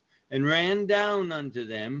centurions and ran down unto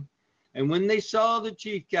them. And when they saw the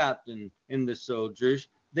chief captain and the soldiers,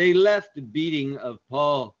 they left the beating of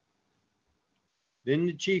Paul. Then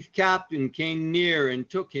the chief captain came near and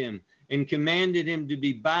took him and commanded him to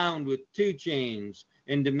be bound with 2 chains,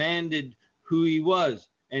 and demanded who he was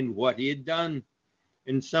and what he had done.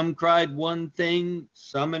 And some cried one thing,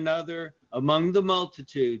 some another, among the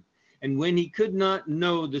multitude. And when he could not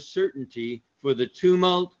know the certainty for the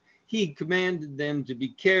tumult, he commanded them to be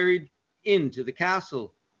carried into the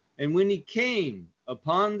castle. And when he came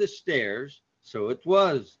upon the stairs, so it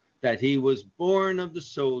was that he was borne of the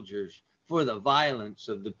soldiers for the violence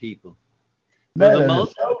of the people. For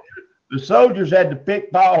The soldiers had to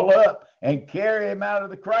pick Paul up and carry him out of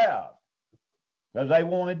the crowd because they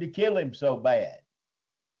wanted to kill him so bad.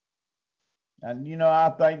 And, I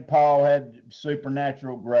think Paul had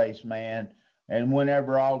supernatural grace, man. And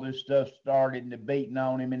whenever all this stuff started and the beating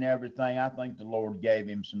on him and everything, I think the Lord gave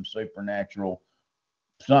him something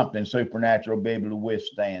supernatural to be able to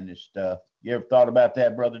withstand this stuff. You ever thought about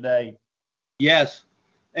that, Brother Dave? Yes.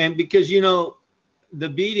 And because, the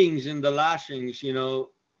beatings and the lashings,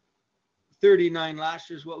 39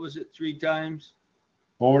 lashes, what was it, 3 times?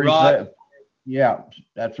 47. Yeah,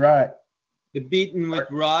 that's right. The beaten with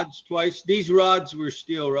rods twice. These rods were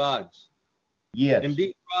steel rods. Yes. And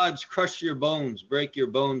these rods crush your bones, break your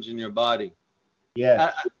bones in your body.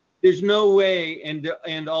 Yes. There's no way,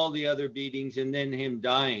 and all the other beatings, and then him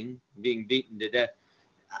dying, being beaten to death.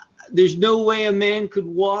 There's no way a man could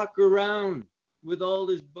walk around with all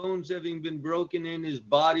his bones having been broken in his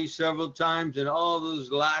body several times and all those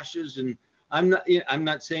lashes. And I'm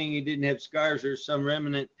not saying he didn't have scars or some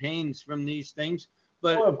remnant pains from these things,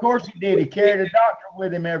 but of course he did. He carried a doctor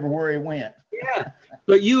with him everywhere he went. Yeah,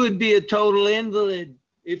 but you would be a total invalid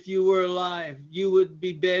if you were alive. You would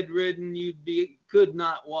be bedridden. Could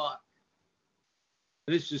not walk.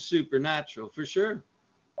 This is supernatural for sure.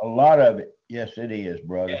 A lot of it. Yes, it is,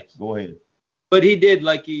 brother. Yes. Go ahead. But he did,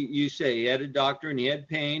 like you say, he had a doctor and he had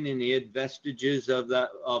pain and he had vestiges of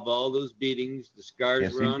all those beatings. The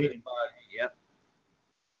scars were on his body. Yep.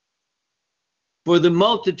 For the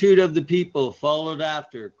multitude of the people followed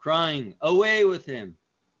after, crying, "Away with him."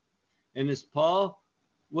 And as Paul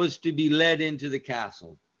was to be led into the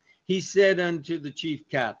castle, he said unto the chief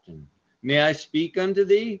captain, "May I speak unto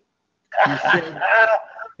thee?"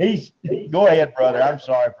 He said, Go ahead, brother. I'm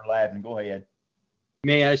sorry for laughing. Go ahead.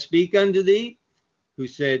 "May I speak unto thee?" Who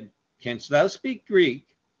said, "Canst thou speak Greek?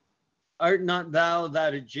 Art not thou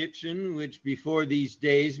that Egyptian which before these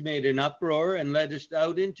days made an uproar and leddest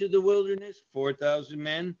out into the wilderness 4,000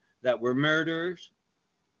 men that were murderers?"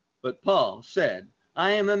 But Paul said,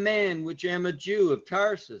 "I am a man which am a Jew of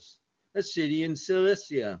Tarsus, a city in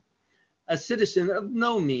Cilicia, a citizen of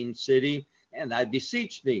no mean city, and I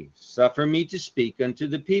beseech thee, suffer me to speak unto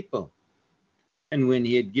the people." And when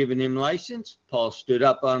he had given him license, Paul stood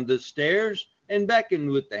up on the stairs and beckoned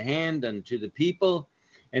with the hand unto the people.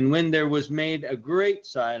 And when there was made a great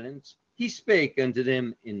silence, he spake unto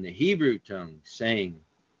them in the Hebrew tongue, saying,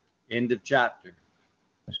 end of chapter.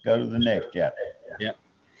 Let's go to the next chapter. Yeah.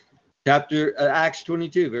 Chapter Acts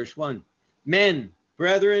 22, verse 1. Men,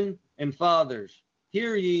 brethren, and fathers,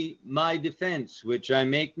 hear ye my defense, which I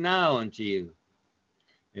make now unto you.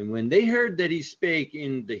 And when they heard that he spake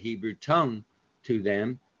in the Hebrew tongue to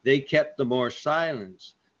them, they kept the more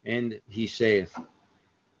silence. And he saith,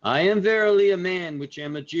 I am verily a man which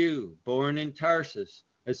am a Jew, born in Tarsus,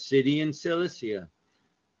 a city in Cilicia,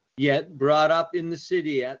 yet brought up in the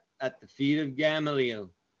city at the feet of Gamaliel,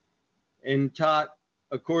 and taught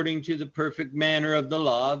according to the perfect manner of the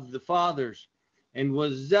law of the fathers, and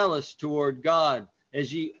was zealous toward God,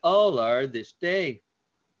 as ye all are this day.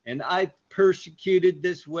 And I persecuted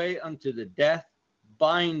this way unto the death,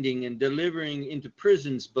 binding and delivering into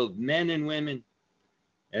prisons both men and women,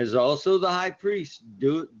 as also the high priest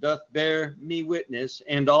doth bear me witness,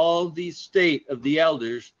 and all the state of the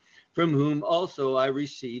elders, from whom also I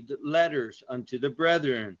received letters unto the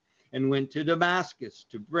brethren, and went to Damascus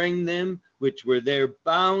to bring them which were there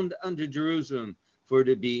bound unto Jerusalem for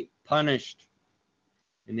to be punished.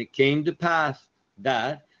 And it came to pass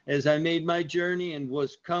that, as I made my journey and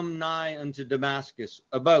was come nigh unto Damascus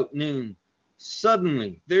about noon,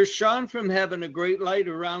 suddenly there shone from heaven a great light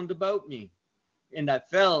around about me. And I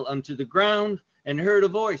fell unto the ground and heard a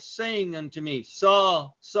voice saying unto me,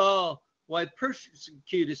 Saul, Saul, why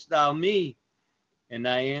persecutest thou me? And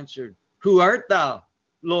I answered, Who art thou,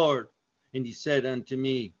 Lord? And he said unto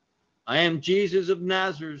me, I am Jesus of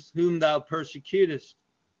Nazareth, whom thou persecutest.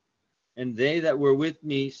 And they that were with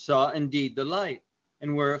me saw indeed the light,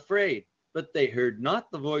 and were afraid, but they heard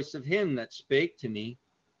not the voice of him that spake to me.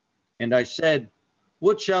 And I said,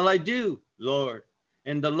 What shall I do, Lord?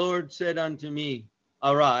 And the Lord said unto me,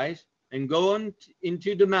 Arise, and go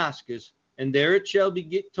into Damascus, and there it shall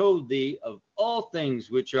be told thee of all things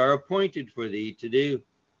which are appointed for thee to do.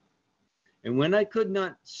 And when I could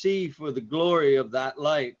not see for the glory of that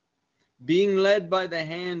light, being led by the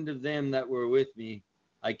hand of them that were with me,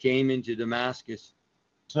 I came into Damascus.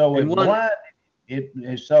 So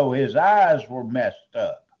so his eyes were messed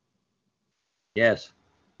up. Yes.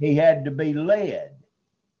 He had to be led.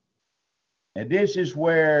 And this is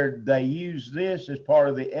where they use this as part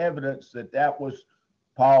of the evidence that that was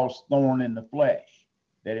Paul's thorn in the flesh,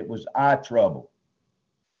 that it was eye trouble.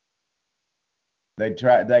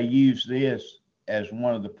 They use this as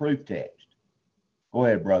one of the proof texts. Go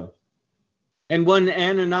ahead, brother. And one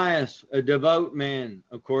Ananias, a devout man,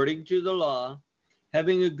 according to the law,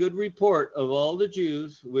 having a good report of all the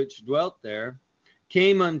Jews which dwelt there,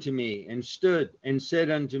 came unto me and stood and said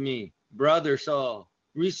unto me, Brother Saul,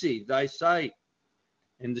 receive thy sight.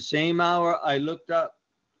 In the same hour I looked up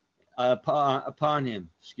upon him,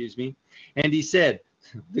 and he said,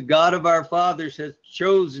 the God of our fathers hath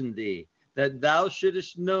chosen thee, that thou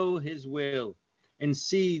shouldest know his will, and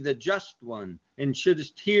see the just one, and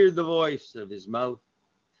shouldest hear the voice of his mouth.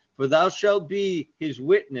 For thou shalt be his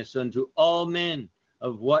witness unto all men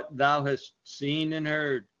of what thou hast seen and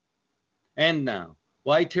heard. And now,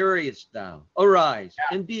 why tarriest thou? Arise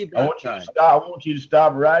and be baptized. I want you to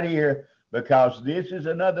stop right here, because this is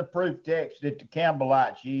another proof text that the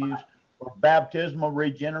Campbellites use for baptismal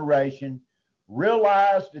regeneration.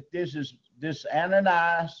 Realize that this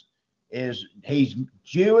Ananias he's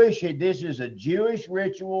Jewish. This is a Jewish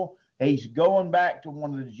ritual. He's going back to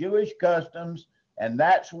one of the Jewish customs, and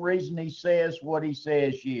that's the reason he says what he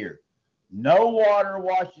says here. No water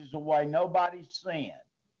washes away nobody's sin.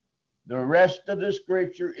 The rest of the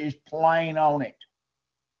scripture is plain on it.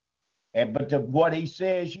 But what he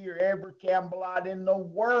says here, every Campbellite in the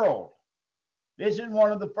world, this is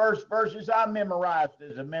one of the first verses I memorized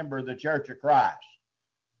as a member of the Church of Christ.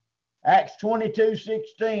 Acts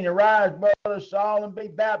 22:16, arise, brother Saul, and be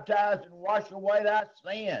baptized and wash away thy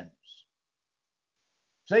sins.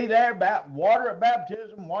 See there, water at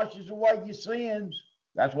baptism washes away your sins.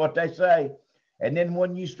 That's what they say. And then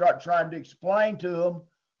when you start trying to explain to them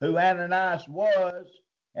who Ananias was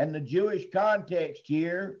and the Jewish context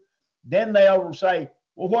here, then they'll say,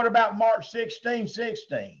 well, what about Mark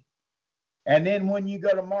 16:16? And then when you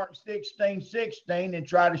go to Mark 16:16 and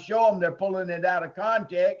try to show them they're pulling it out of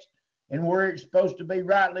context and where it's supposed to be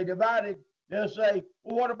rightly divided, they'll say,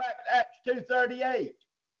 well, what about Acts 2:38?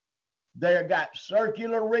 They've got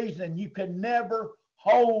circular reasoning. You can never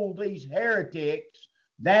hold these heretics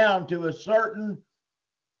down to a certain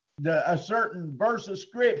verse of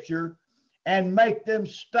scripture and make them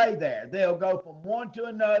stay there. They'll go from one to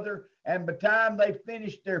another, and by the time they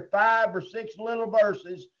finish their 5 or 6 little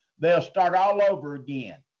verses, they'll start all over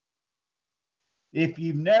again. If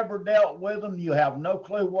you've never dealt with them, you have no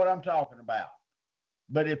clue what I'm talking about.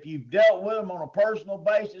 But if you've dealt with them on a personal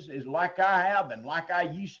basis, it's like I have, and like I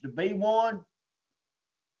used to be one,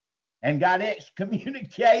 and got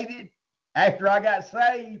excommunicated after I got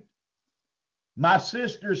saved. My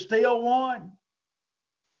sister's still one.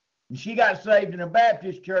 And she got saved in a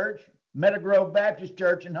Baptist church, Meadowgrove Baptist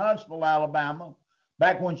Church in Huntsville, Alabama,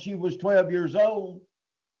 back when she was 12 years old.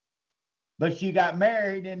 But she got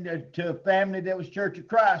married to a family that was Church of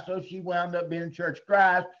Christ, so she wound up being Church of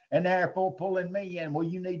Christ, and therefore pulling me in. Well,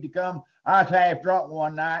 you need to come. I was half drunk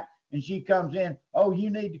one night, and she comes in. Oh, you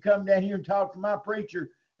need to come down here and talk to my preacher.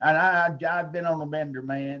 And I've been on a bender,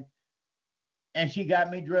 man. And she got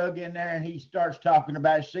me drug in there, and he starts talking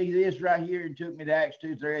about, see this right here, and took me to Acts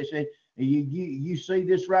 2:3. He said, you see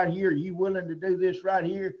this right here? Are you willing to do this right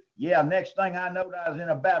here? Yeah, next thing I know, I was in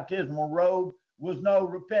a baptismal robe. Was no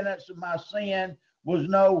repentance of my sin, was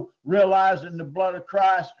no realizing the blood of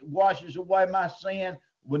Christ washes away my sin,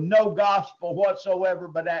 with no gospel whatsoever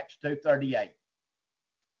but Acts 2:38.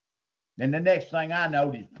 Then the next thing I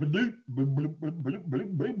know is bloop, bloop, bloop, bloop, bloop,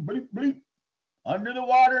 bloop, bloop, bloop, bloop, under the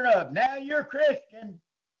water and up. Now you're a Christian.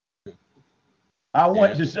 I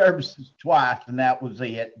went to services twice, and that was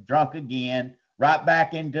it. Drunk again, right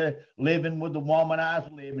back into living with the woman I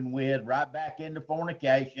was living with, right back into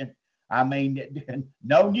fornication. I mean,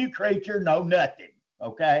 no new creature, no nothing,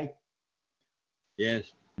 okay?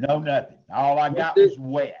 Yes. No nothing. All I got was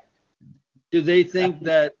wet. Do they think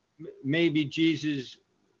that maybe Jesus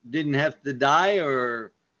didn't have to die,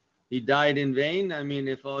 or he died in vain? I mean,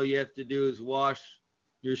 if all you have to do is wash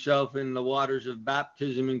yourself in the waters of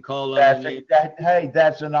baptism and call on the name.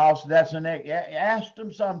 Ask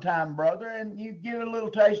them sometime, brother, and you get a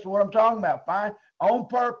little taste of what I'm talking about. Fine. On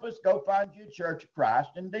purpose, go find you a Church of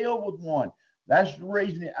Christ and deal with one. That's the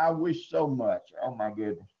reason I wish so much. Oh, my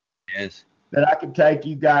goodness. Yes. That I could take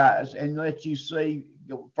you guys and let you see,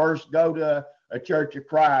 first go to a Church of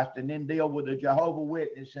Christ and then deal with a Jehovah's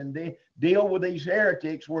Witness and then deal with these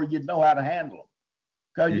heretics where you know how to handle them.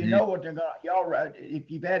 Because you know what they're going to, y'all,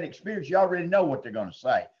 if you've had experience, you already know what they're going to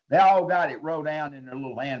say. They all got it wrote down in their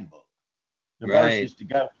little handbook, the verses to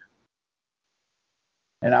go.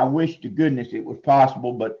 And I wish to goodness it was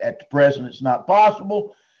possible, but at the present it's not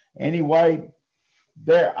possible. Anyway,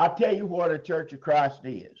 I tell you what a Church of Christ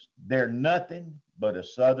is. They're nothing but a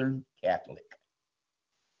Southern Catholic.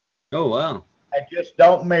 Oh, wow. They just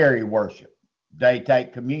don't marry worship. They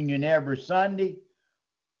take communion every Sunday.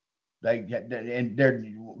 And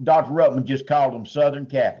Dr. Ruttman just called them Southern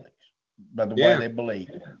Catholics by the way they believe.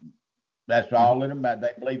 That's all in them.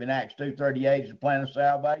 They believe in Acts 2:38 is the plan of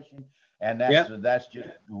salvation, and that's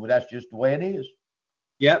just the way it is.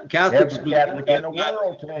 Yep, Catholics. Every Catholic in the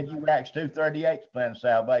world tells you Acts 2:38 is the plan of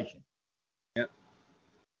salvation. Yep.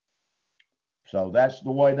 So that's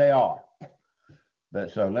the way they are.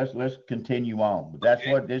 But so let's continue on. But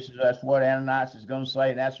that's what Ananias is going to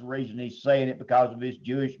say, and that's the reason he's saying it, because of his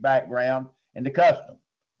Jewish background and the custom.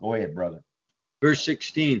 Go ahead, brother. Verse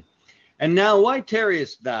 16. And now why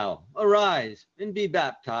tarriest thou? Arise and be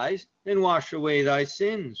baptized and wash away thy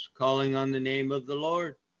sins, calling on the name of the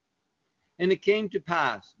Lord. And it came to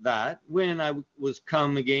pass that when I was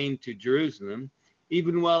come again to Jerusalem,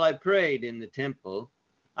 even while I prayed in the temple,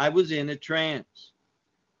 I was in a trance,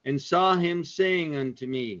 and saw him saying unto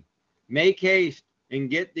me, Make haste and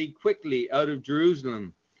get thee quickly out of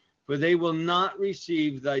Jerusalem, for they will not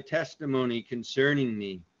receive thy testimony concerning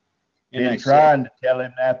me. And Been trying to tell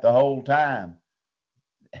him that the whole time.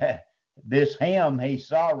 This him he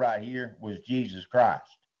saw right here was Jesus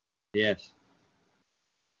Christ. Yes.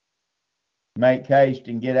 Make haste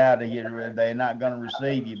and get out of here. They're not going to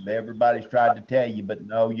receive you. Everybody's tried to tell you, but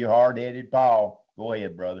no, you're hard-headed, Paul. Go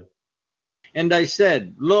ahead, brother. And I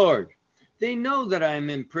said, Lord, they know that I am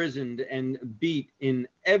imprisoned and beat in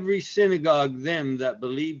every synagogue them that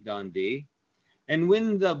believed on thee. And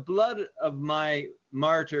when the blood of thy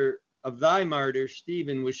martyr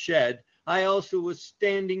Stephen was shed, I also was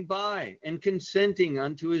standing by and consenting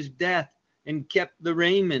unto his death, and kept the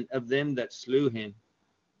raiment of them that slew him.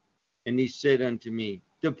 And he said unto me,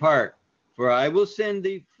 Depart, for I will send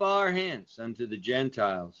thee far hence unto the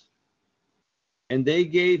Gentiles. And they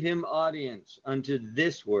gave him audience unto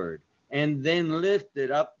this word, and then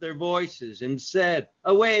lifted up their voices and said,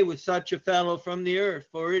 Away with such a fellow from the earth,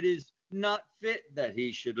 for it is not fit that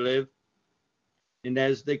he should live. And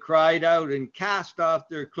as they cried out and cast off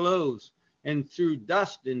their clothes and threw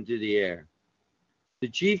dust into the air, the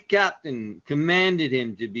chief captain commanded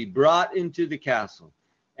him to be brought into the castle,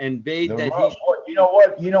 and bade that he. You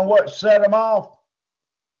know what set him off?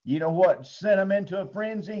 You know what sent him into a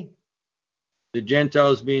frenzy? The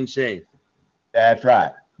Gentiles being saved. That's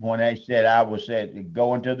right. When they said I was said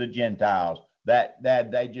going to the Gentiles, that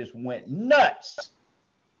they just went nuts.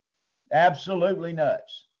 Absolutely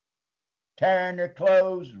nuts. Tearing their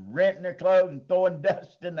clothes, renting their clothes, and throwing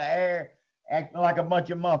dust in the air, acting like a bunch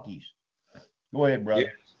of monkeys. Go ahead,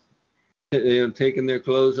 brother. Yes. Taking their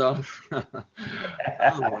clothes off.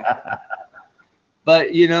 But,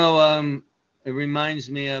 it reminds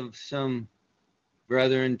me of some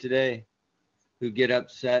brethren today who get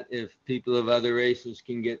upset if people of other races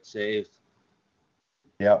can get saved.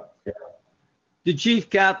 Yep. The chief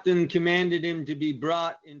captain commanded him to be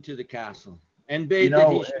brought into the castle, and bade that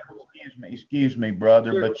he should. Excuse me,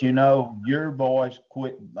 brother, Sure. but your voice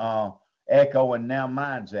quit echoing. Now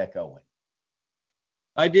mine's echoing.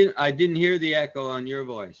 I didn't hear the echo on your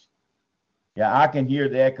voice. Yeah, I can hear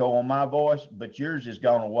the echo on my voice, but yours has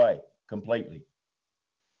gone away completely.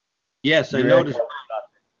 Yes, I noticed.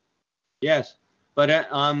 Yes,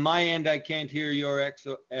 but on my end, I can't hear your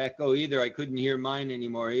echo either. I couldn't hear mine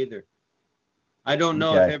anymore either. I don't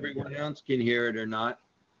know if everyone else can hear it or not.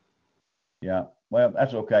 Yeah, well,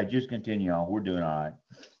 that's okay. Just continue on. We're doing all right.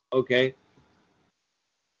 Okay.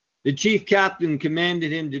 The chief captain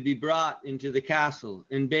commanded him to be brought into the castle,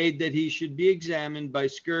 and bade that he should be examined by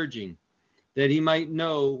scourging, that he might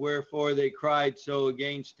know wherefore they cried so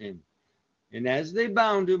against him. And as they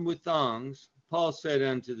bound him with thongs, Paul said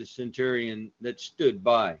unto the centurion that stood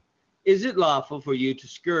by, Is it lawful for you to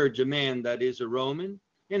scourge a man that is a Roman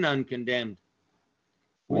and uncondemned?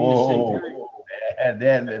 Whoa, and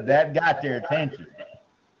then that got their attention.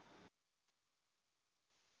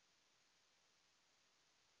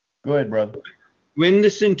 Go ahead, brother. When the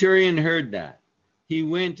centurion heard that, he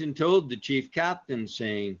went and told the chief captain,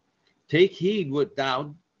 saying, Take heed what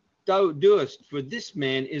thou doest, for this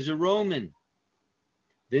man is a Roman.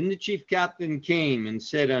 Then the chief captain came and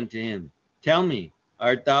said unto him, Tell me,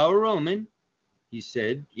 art thou a Roman? He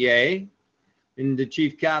said, Yea. And the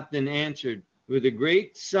chief captain answered, With a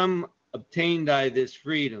great sum obtained I this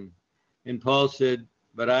freedom. And Paul said,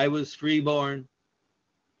 But I was freeborn.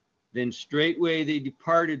 Then straightway they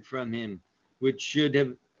departed from him, which should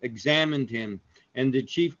have examined him. And the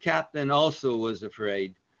chief captain also was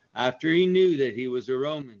afraid, after he knew that he was a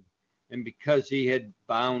Roman, and because he had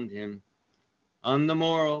bound him. On the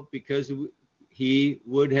morrow, because he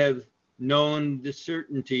would have known the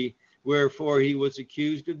certainty wherefore he was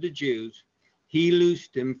accused of the Jews, he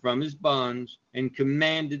loosed him from his bonds and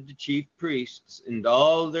commanded the chief priests and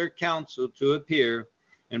all their council to appear,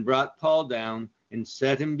 and brought Paul down and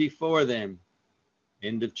set him before them.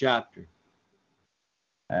 End of chapter.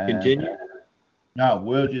 Continue. No,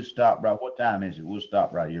 we'll just stop right. What time is it? We'll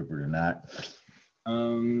stop right here for tonight.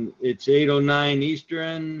 It's 8:09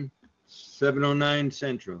 Eastern, 7:09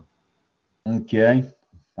 Central. Okay.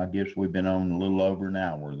 I guess we've been on a little over an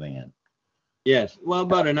hour then. Yes. Well,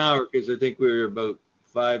 about an hour, because I think we were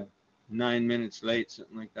about 9 minutes late,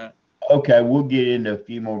 something like that. Okay, we'll get into a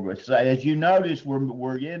few more. So as you notice,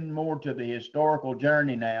 we're getting more to the historical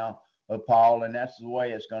journey now of Paul, and that's the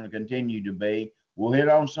way it's going to continue to be. We'll hit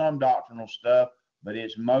on some doctrinal stuff, but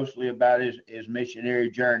it's mostly about his missionary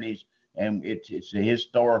journeys, and it's a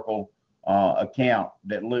historical account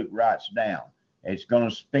that Luke writes down. It's going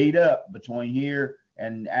to speed up between here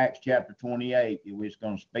and Acts chapter 28. It's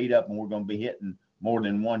going to speed up, and we're going to be hitting more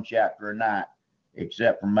than one chapter a night,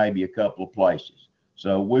 except for maybe a couple of places.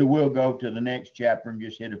 So we will go to the next chapter and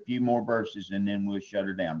just hit a few more verses, and then we'll shut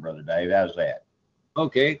her down, Brother Dave. How's that?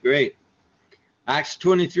 Okay, great. Acts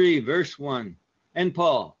 23, verse 1. And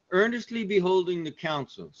Paul, earnestly beholding the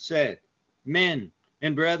council, said, Men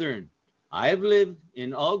and brethren, I have lived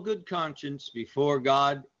in all good conscience before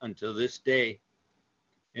God until this day.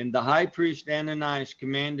 And the high priest Ananias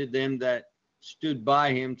commanded them that stood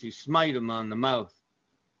by him to smite him on the mouth.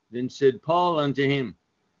 Then said Paul unto him,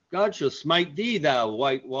 God shall smite thee, thou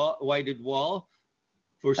whited wall,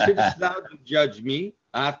 for sittest thou to judge me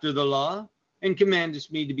after the law, and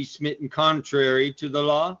commandest me to be smitten contrary to the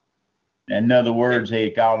law? In other words,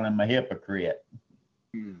 he called him a hypocrite.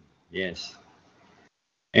 Yes.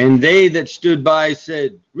 And they that stood by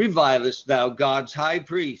said, Revilest thou God's high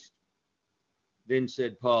priest? Then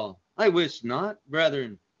said Paul, I wist not,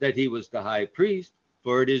 brethren, that he was the high priest,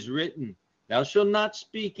 for it is written, Thou shalt not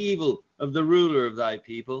speak evil of the ruler of thy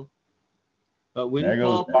people. But when there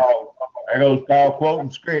goes Paul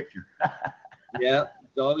quoting scripture. Yeah,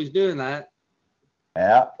 he's always doing that.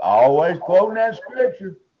 Yeah, always quoting that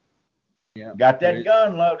scripture. Yeah, got that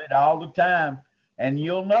gun loaded all the time. And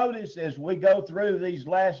you'll notice as we go through these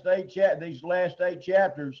last eight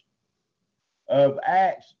chapters of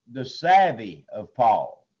Acts, the savvy of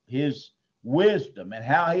Paul, his wisdom and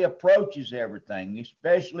how he approaches everything,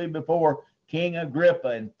 especially before King Agrippa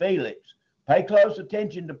and Felix. Pay close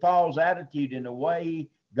attention to Paul's attitude and the way he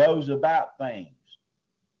goes about things.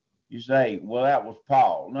 You say, well, that was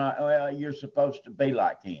Paul. No, well, you're supposed to be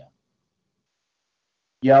like him.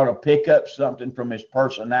 You ought to pick up something from his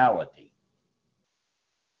personality.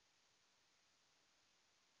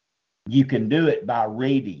 You can do it by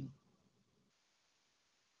reading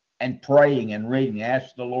and praying and reading.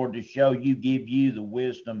 Ask the Lord to show you, give you the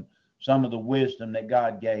wisdom, some of the wisdom that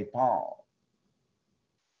God gave Paul.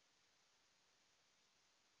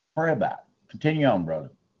 Pray about it. Continue on,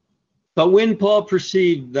 brother. But when Paul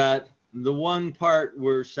perceived that the one part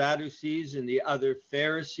were Sadducees and the other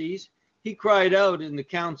Pharisees, he cried out in the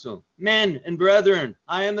council, Men and brethren,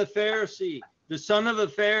 I am a Pharisee, the son of a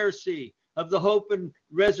Pharisee. Of the hope and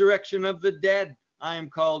resurrection of the dead, I am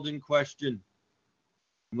called in question.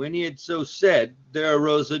 When he had so said, there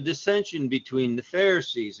arose a dissension between the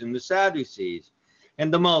Pharisees and the Sadducees,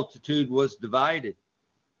 and the multitude was divided.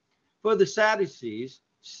 For the Sadducees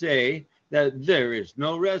say that there is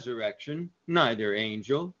no resurrection, neither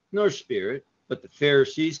angel nor spirit, but the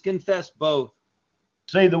Pharisees confess both.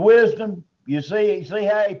 See the wisdom? You see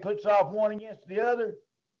how he puts off one against the other?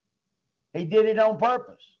 He did it on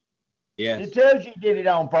purpose. Yes. It tells you he did it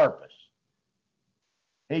on purpose.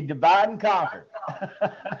 He divided and conquered.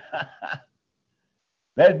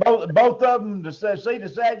 There's both of them. The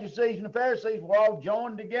Sadducees and the Pharisees were all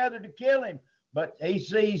joined together to kill him. But he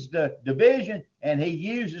sees the division and he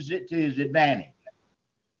uses it to his advantage.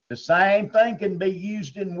 The same thing can be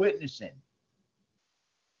used in witnessing.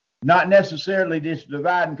 Not necessarily this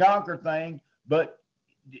divide and conquer thing, but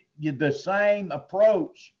the same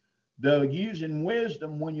approach, the using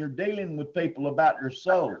wisdom when you're dealing with people about their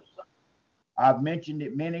souls. I've mentioned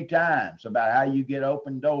it many times about how you get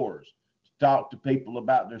open doors to talk to people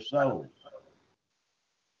about their souls.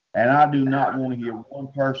 And I do not want to hear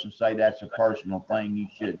one person say that's a personal thing. You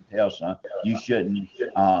shouldn't tell some. You shouldn't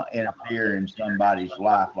interfere in somebody's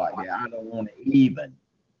life like that. I don't want to even.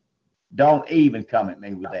 Don't even come at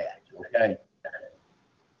me with that, okay?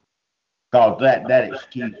 Because that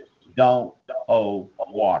excuse don't hold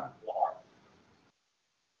water.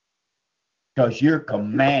 because you're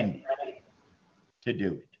commanded to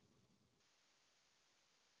do it.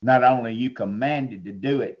 Not only are you commanded to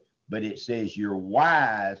do it, but it says you're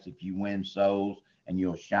wise if you win souls, and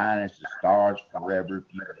you'll shine as the stars forever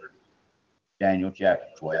if you do. Daniel chapter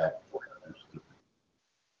 12.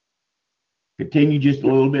 Continue just a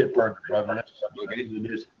little bit further, brother. Let's do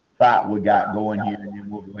this fight we got going here, and then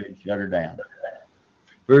we'll go ahead and shut her down.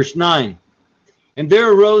 Verse 9. And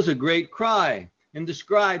there arose a great cry, and the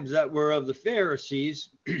scribes that were of the Pharisees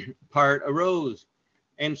part arose,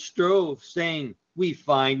 and strove, saying, We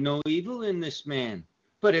find no evil in this man.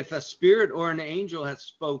 But if a spirit or an angel hath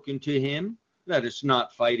spoken to him, let us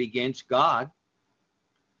not fight against God.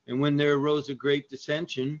 And when there arose a great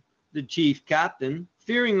dissension, the chief captain,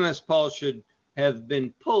 fearing lest Paul should have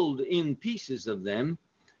been pulled in pieces of them,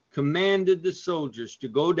 commanded the soldiers to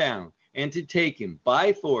go down and to take him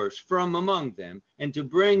by force from among them, and to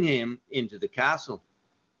bring him into the castle.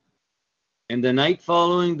 And the night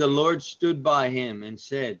following, the Lord stood by him and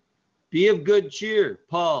said, Be of good cheer,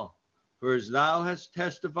 Paul, for as thou hast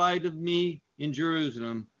testified of me in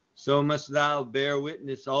Jerusalem, so must thou bear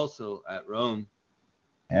witness also at Rome.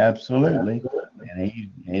 Absolutely.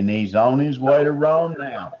 And he's on his way to Rome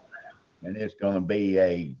now. And it's going to be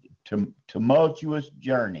a tumultuous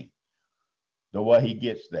journey the way he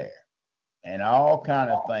gets there. And all kind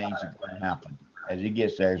of things are going to happen as he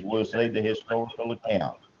gets there, as we'll see the historical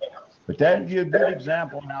account. But that gives you a good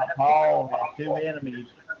example how Paul had two enemies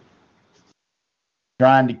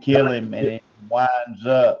trying to kill him, and it winds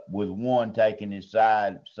up with one taking his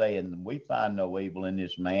side, saying, We find no evil in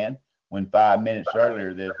this man, when 5 minutes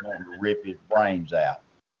earlier they're going to rip his brains out.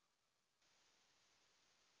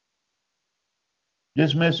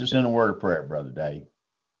 Dismiss us in a word of prayer, Brother Dave.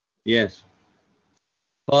 Yes.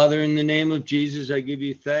 Father, in the name of Jesus, I give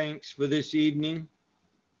you thanks for this evening.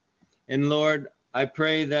 And Lord, I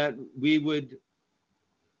pray that we would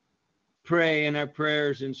pray in our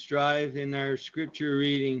prayers and strive in our scripture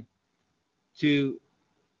reading to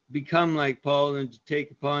become like Paul and to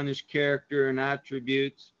take upon his character and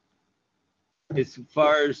attributes as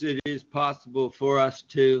far as it is possible for us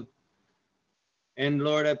to. And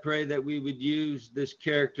Lord, I pray that we would use this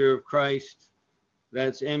character of Christ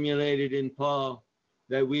that's emulated in Paul,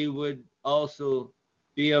 that we would also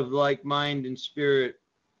be of like mind and spirit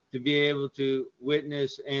to be able to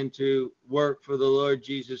witness and to work for the Lord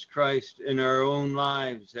Jesus Christ in our own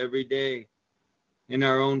lives every day, in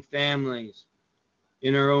our own families,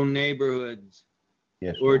 in our own neighborhoods,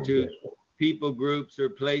 yes, or Lord, to yes. people groups or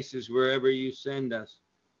places wherever you send us.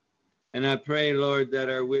 And I pray, Lord, that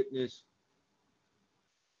our witness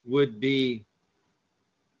would be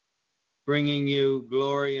bringing you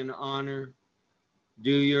glory and honor,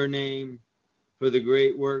 due your name, for the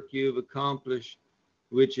great work you've accomplished,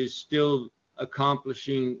 which is still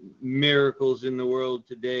accomplishing miracles in the world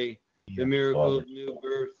today. The miracle of new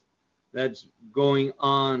birth that's going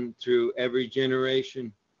on through every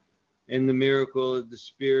generation, and the miracle of the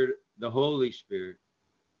Spirit, the Holy Spirit,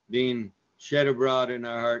 being shed abroad in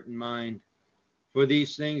our heart and mind. For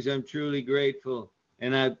these things I'm truly grateful,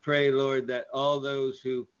 and I pray, Lord, that all those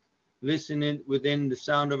who listen in within the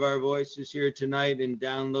sound of our voices here tonight and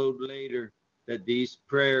download later, that these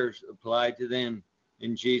prayers apply to them.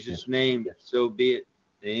 In Jesus' name, so be it.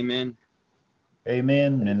 Amen.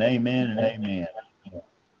 Amen and amen and amen.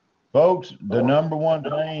 Folks, the number one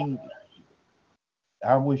thing,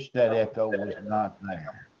 I wish that echo was not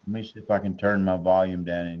there. Let me see if I can turn my volume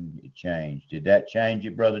down and it changed. Did that change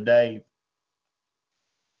it, Brother Dave?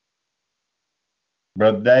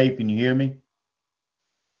 Brother Dave, can you hear me?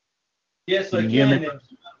 Yes, I Can you hear can. me?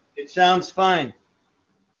 It sounds fine.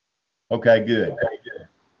 Okay, good.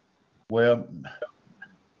 Well,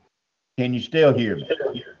 can you still hear me?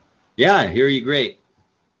 Yeah, I hear you great.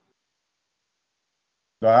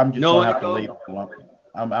 So I'm just No going to have to echo? leave it alone.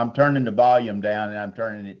 I'm turning the volume down, and I'm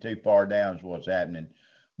turning it too far down is what's happening.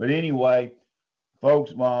 But anyway,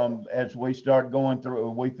 folks, as we start going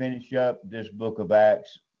through, we finish up this book of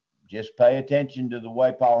Acts, just pay attention to the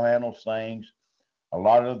way Paul handles things. A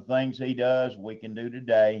lot of the things he does, we can do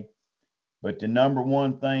today. But the number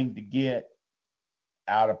one thing to get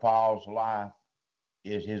out of Paul's life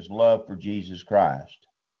is his love for Jesus Christ.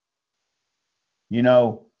 You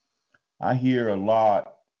know, I hear a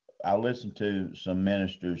lot. I listen to some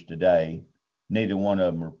ministers today. Neither one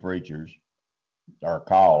of them are preachers or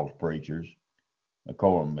called preachers,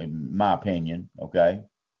 according to my opinion. Okay,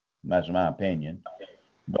 that's my opinion.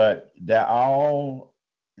 But there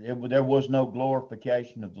was no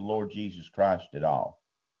glorification of the Lord Jesus Christ at all.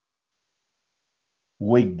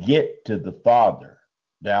 We get to the Father.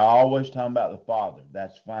 They're always talking about the Father.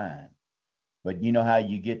 That's fine. But you know how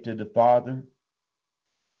you get to the Father?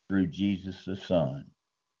 Through Jesus the Son.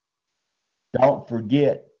 Don't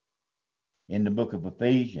forget, in the book of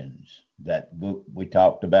Ephesians, that book we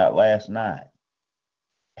talked about last night,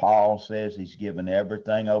 Paul says he's given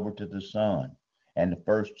everything over to the Son. And the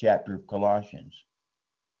first chapter of Colossians,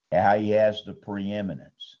 how he has the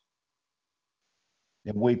preeminence.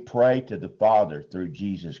 Then we pray to the Father through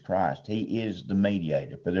Jesus Christ. He is the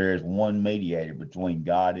mediator, for there is one mediator between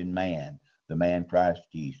God and man, the man Christ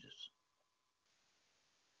Jesus.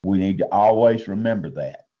 We need to always remember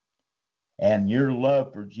that. And your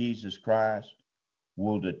love for Jesus Christ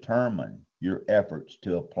will determine your efforts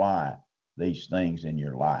to apply these things in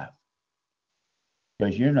your life.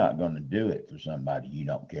 Because you're not going to do it for somebody you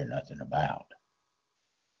don't care nothing about.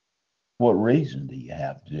 What reason do you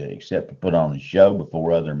have to do it except to put on a show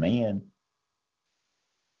before other men?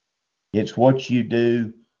 It's what you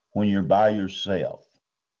do when you're by yourself.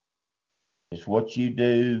 It's what you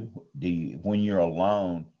do when you're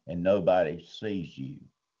alone and nobody sees you.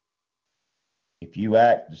 If you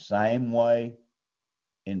act the same way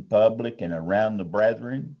in public and around the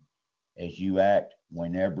brethren as you act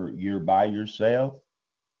whenever you're by yourself,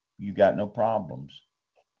 you got no problems.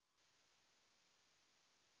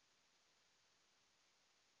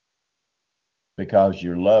 Because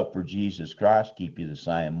your love for Jesus Christ keep you the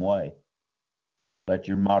same way. Let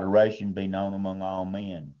your moderation be known among all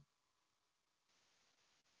men.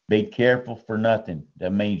 Be careful for nothing.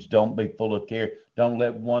 That means don't be full of care. Don't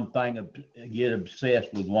let one thing get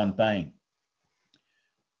obsessed with one thing.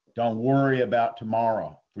 Don't worry about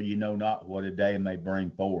tomorrow, for you know not what a day may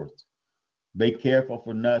bring forth. Be careful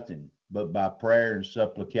for nothing, but by prayer and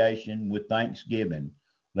supplication with thanksgiving,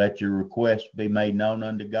 let your requests be made known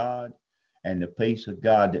unto God, and the peace of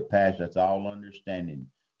God that passeth all understanding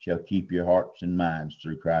shall keep your hearts and minds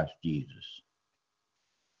through Christ Jesus.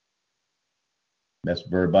 That's a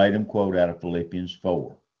verbatim quote out of Philippians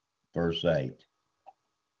 4, verse 8.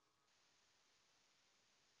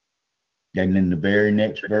 And in the very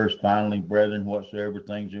next verse, finally, brethren, whatsoever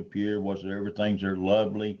things are pure, whatsoever things are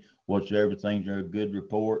lovely, whatsoever things are of good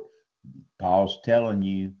report, Paul's telling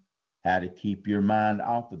you how to keep your mind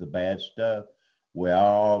off of the bad stuff. We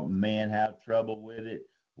all men have trouble with it.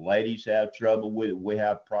 Ladies have trouble with it. We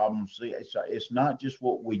have problems. See, it's not just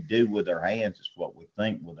what we do with our hands, it's what we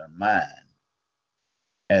think with our mind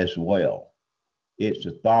as well. It's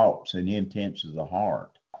the thoughts and intents of the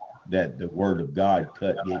heart that the Word of God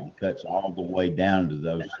cuts all the way down to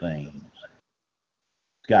those things.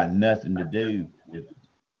 It's got nothing to do with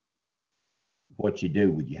what you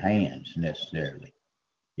do with your hands necessarily.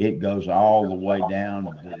 It goes all the way down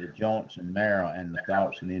to the joints and marrow and the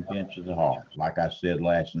thoughts and intents of the heart, like I said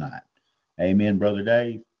last night. Amen, Brother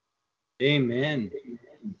Dave? Amen.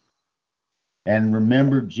 And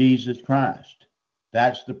remember Jesus Christ.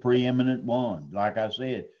 That's the preeminent one. Like I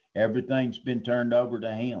said, everything's been turned over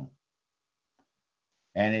to him.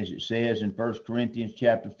 And as it says in 1 Corinthians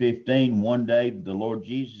chapter 15, one day the Lord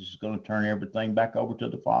Jesus is going to turn everything back over to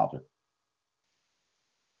the Father.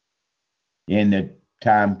 In the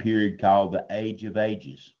time period called the Age of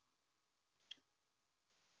Ages.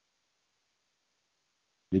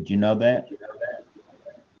 Did you know that?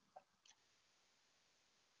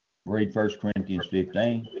 Read 1 Corinthians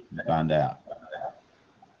 15 and find out.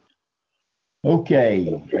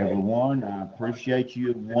 Okay, everyone, I appreciate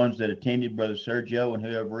you, the ones that attended, Brother Sergio and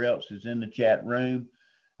whoever else is in the chat room.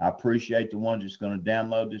 I appreciate the ones that's going to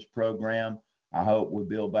download this program. I hope we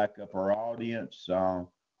build back up our audience.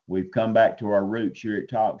 We've come back to our roots here at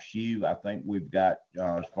TalkShoe. I think we've got,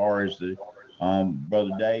 as far as the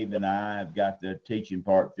Brother Dave and I have got the teaching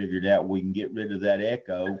part figured out. We can get rid of that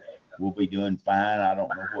echo. We'll be doing fine. I don't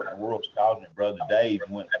know what the world's causing it. Brother Dave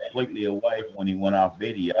went completely away when he went off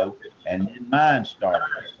video, and then mine started.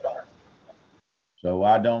 So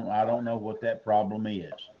I don't know what that problem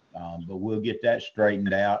is, but we'll get that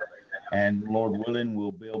straightened out. And Lord willing,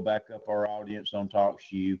 we'll build back up our audience on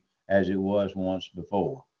TalkShoe as it was once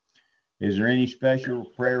before. Is there any special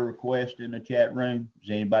prayer request in the chat room?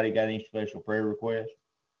 Has anybody got any special prayer requests?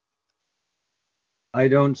 I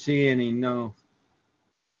don't see any, no.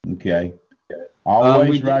 Okay.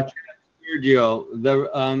 Always right.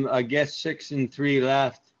 Sergio, I guess 6 and 3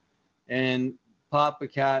 left, and Papa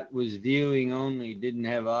Cat was viewing only, didn't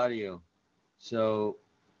have audio. So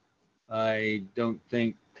I don't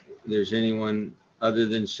think there's anyone other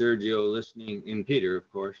than Sergio listening, and Peter, of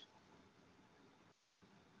course.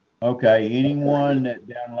 Okay, anyone that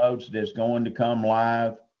downloads that's going to come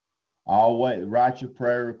live, always write your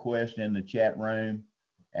prayer request in the chat room,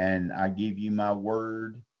 and I give you my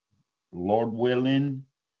word, Lord willing,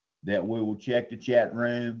 that we will check the chat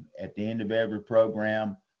room at the end of every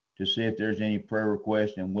program to see if there's any prayer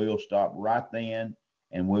requests, and we'll stop right then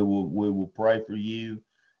and we will pray for you.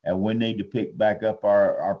 And we need to pick back up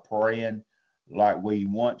our praying like we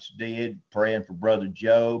once did, praying for Brother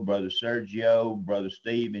Joe, Brother Sergio, Brother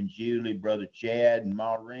Steve and Julie, Brother Chad and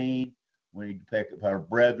Maureen. We need to pick up our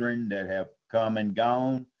brethren that have come and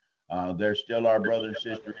gone. They're still our brother and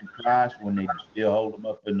sister in Christ. We need to still hold them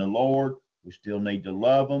up in the Lord. We still need to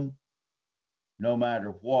love them no matter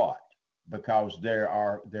what, because they're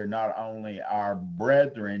not only our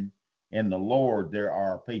brethren in the Lord, they're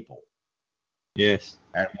our people. Yes.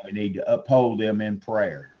 And we need to uphold them in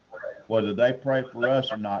prayer. Whether they pray for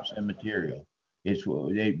us or not is immaterial. It's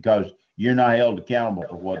because you're not held accountable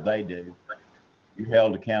for what they do. You're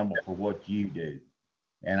held accountable for what you do,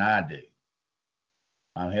 and I do.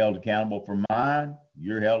 I'm held accountable for mine.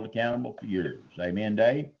 You're held accountable for yours. Amen,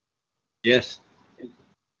 Dave? Yes.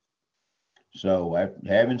 So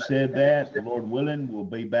having said that, the Lord willing, we'll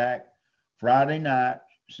be back Friday night,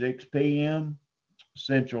 6 p.m.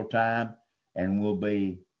 Central Time, and we'll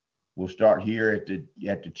start here at the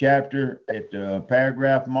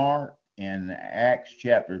paragraph mark in Acts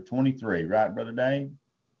chapter 23. Right, Brother Dave?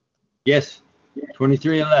 Yes.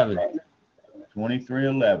 23:11.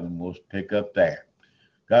 23:11. We'll pick up there.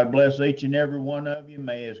 God bless each and every one of you.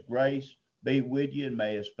 May His grace be with you, and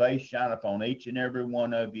may His face shine upon each and every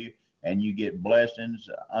one of you, and you get blessings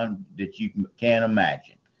that you can't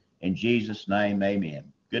imagine. In Jesus' name,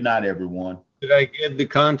 amen. Good night, everyone. Did I give the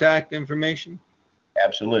contact information?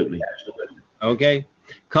 Absolutely. Okay.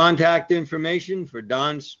 Contact information for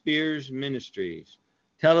Don Spears Ministries.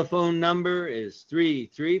 Telephone number is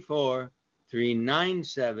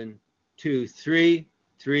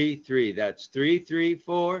 334-397-2333. That's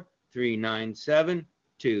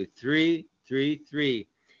 334-397-2333.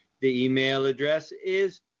 The email address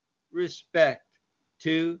is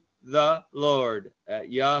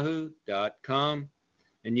respecttothelord@yahoo.com.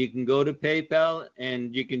 And you can go to PayPal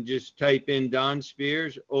and you can just type in Don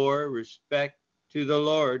Spears or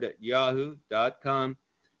respecttothelord@yahoo.com,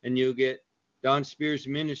 and you'll get Don Spears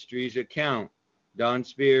Ministries account, Don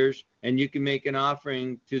Spears, and you can make an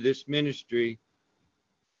offering to this ministry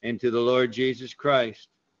and to the Lord Jesus Christ.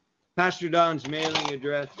 Pastor Don's mailing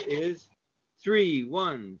address is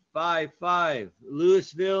 3155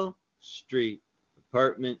 Louisville Street,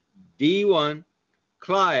 apartment D1,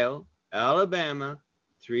 Clio, Alabama,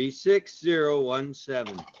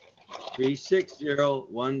 36017.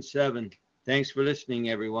 36017. Thanks for listening,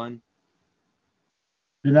 everyone.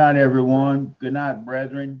 Good night, everyone. Good night,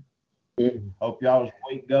 brethren. Hope y'all's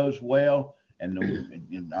week goes well. And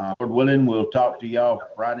Lord willing, we'll talk to y'all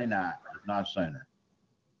Friday night, if not sooner.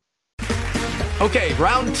 Okay,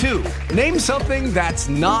 round two. Name something that's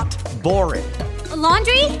not boring. A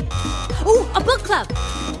laundry? Ooh, a book club.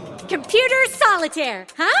 Computer solitaire,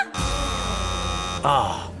 huh?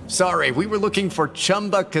 Sorry, we were looking for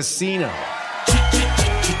Chumba Casino.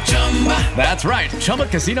 That's right.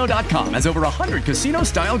 ChumbaCasino.com has over 100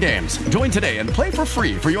 casino-style games. Join today and play for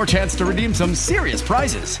free for your chance to redeem some serious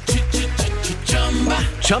prizes.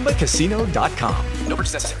 ChumbaCasino.com. No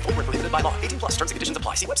purchase necessary. Void where prohibited by law. 18+ terms and conditions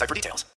apply. See website for details.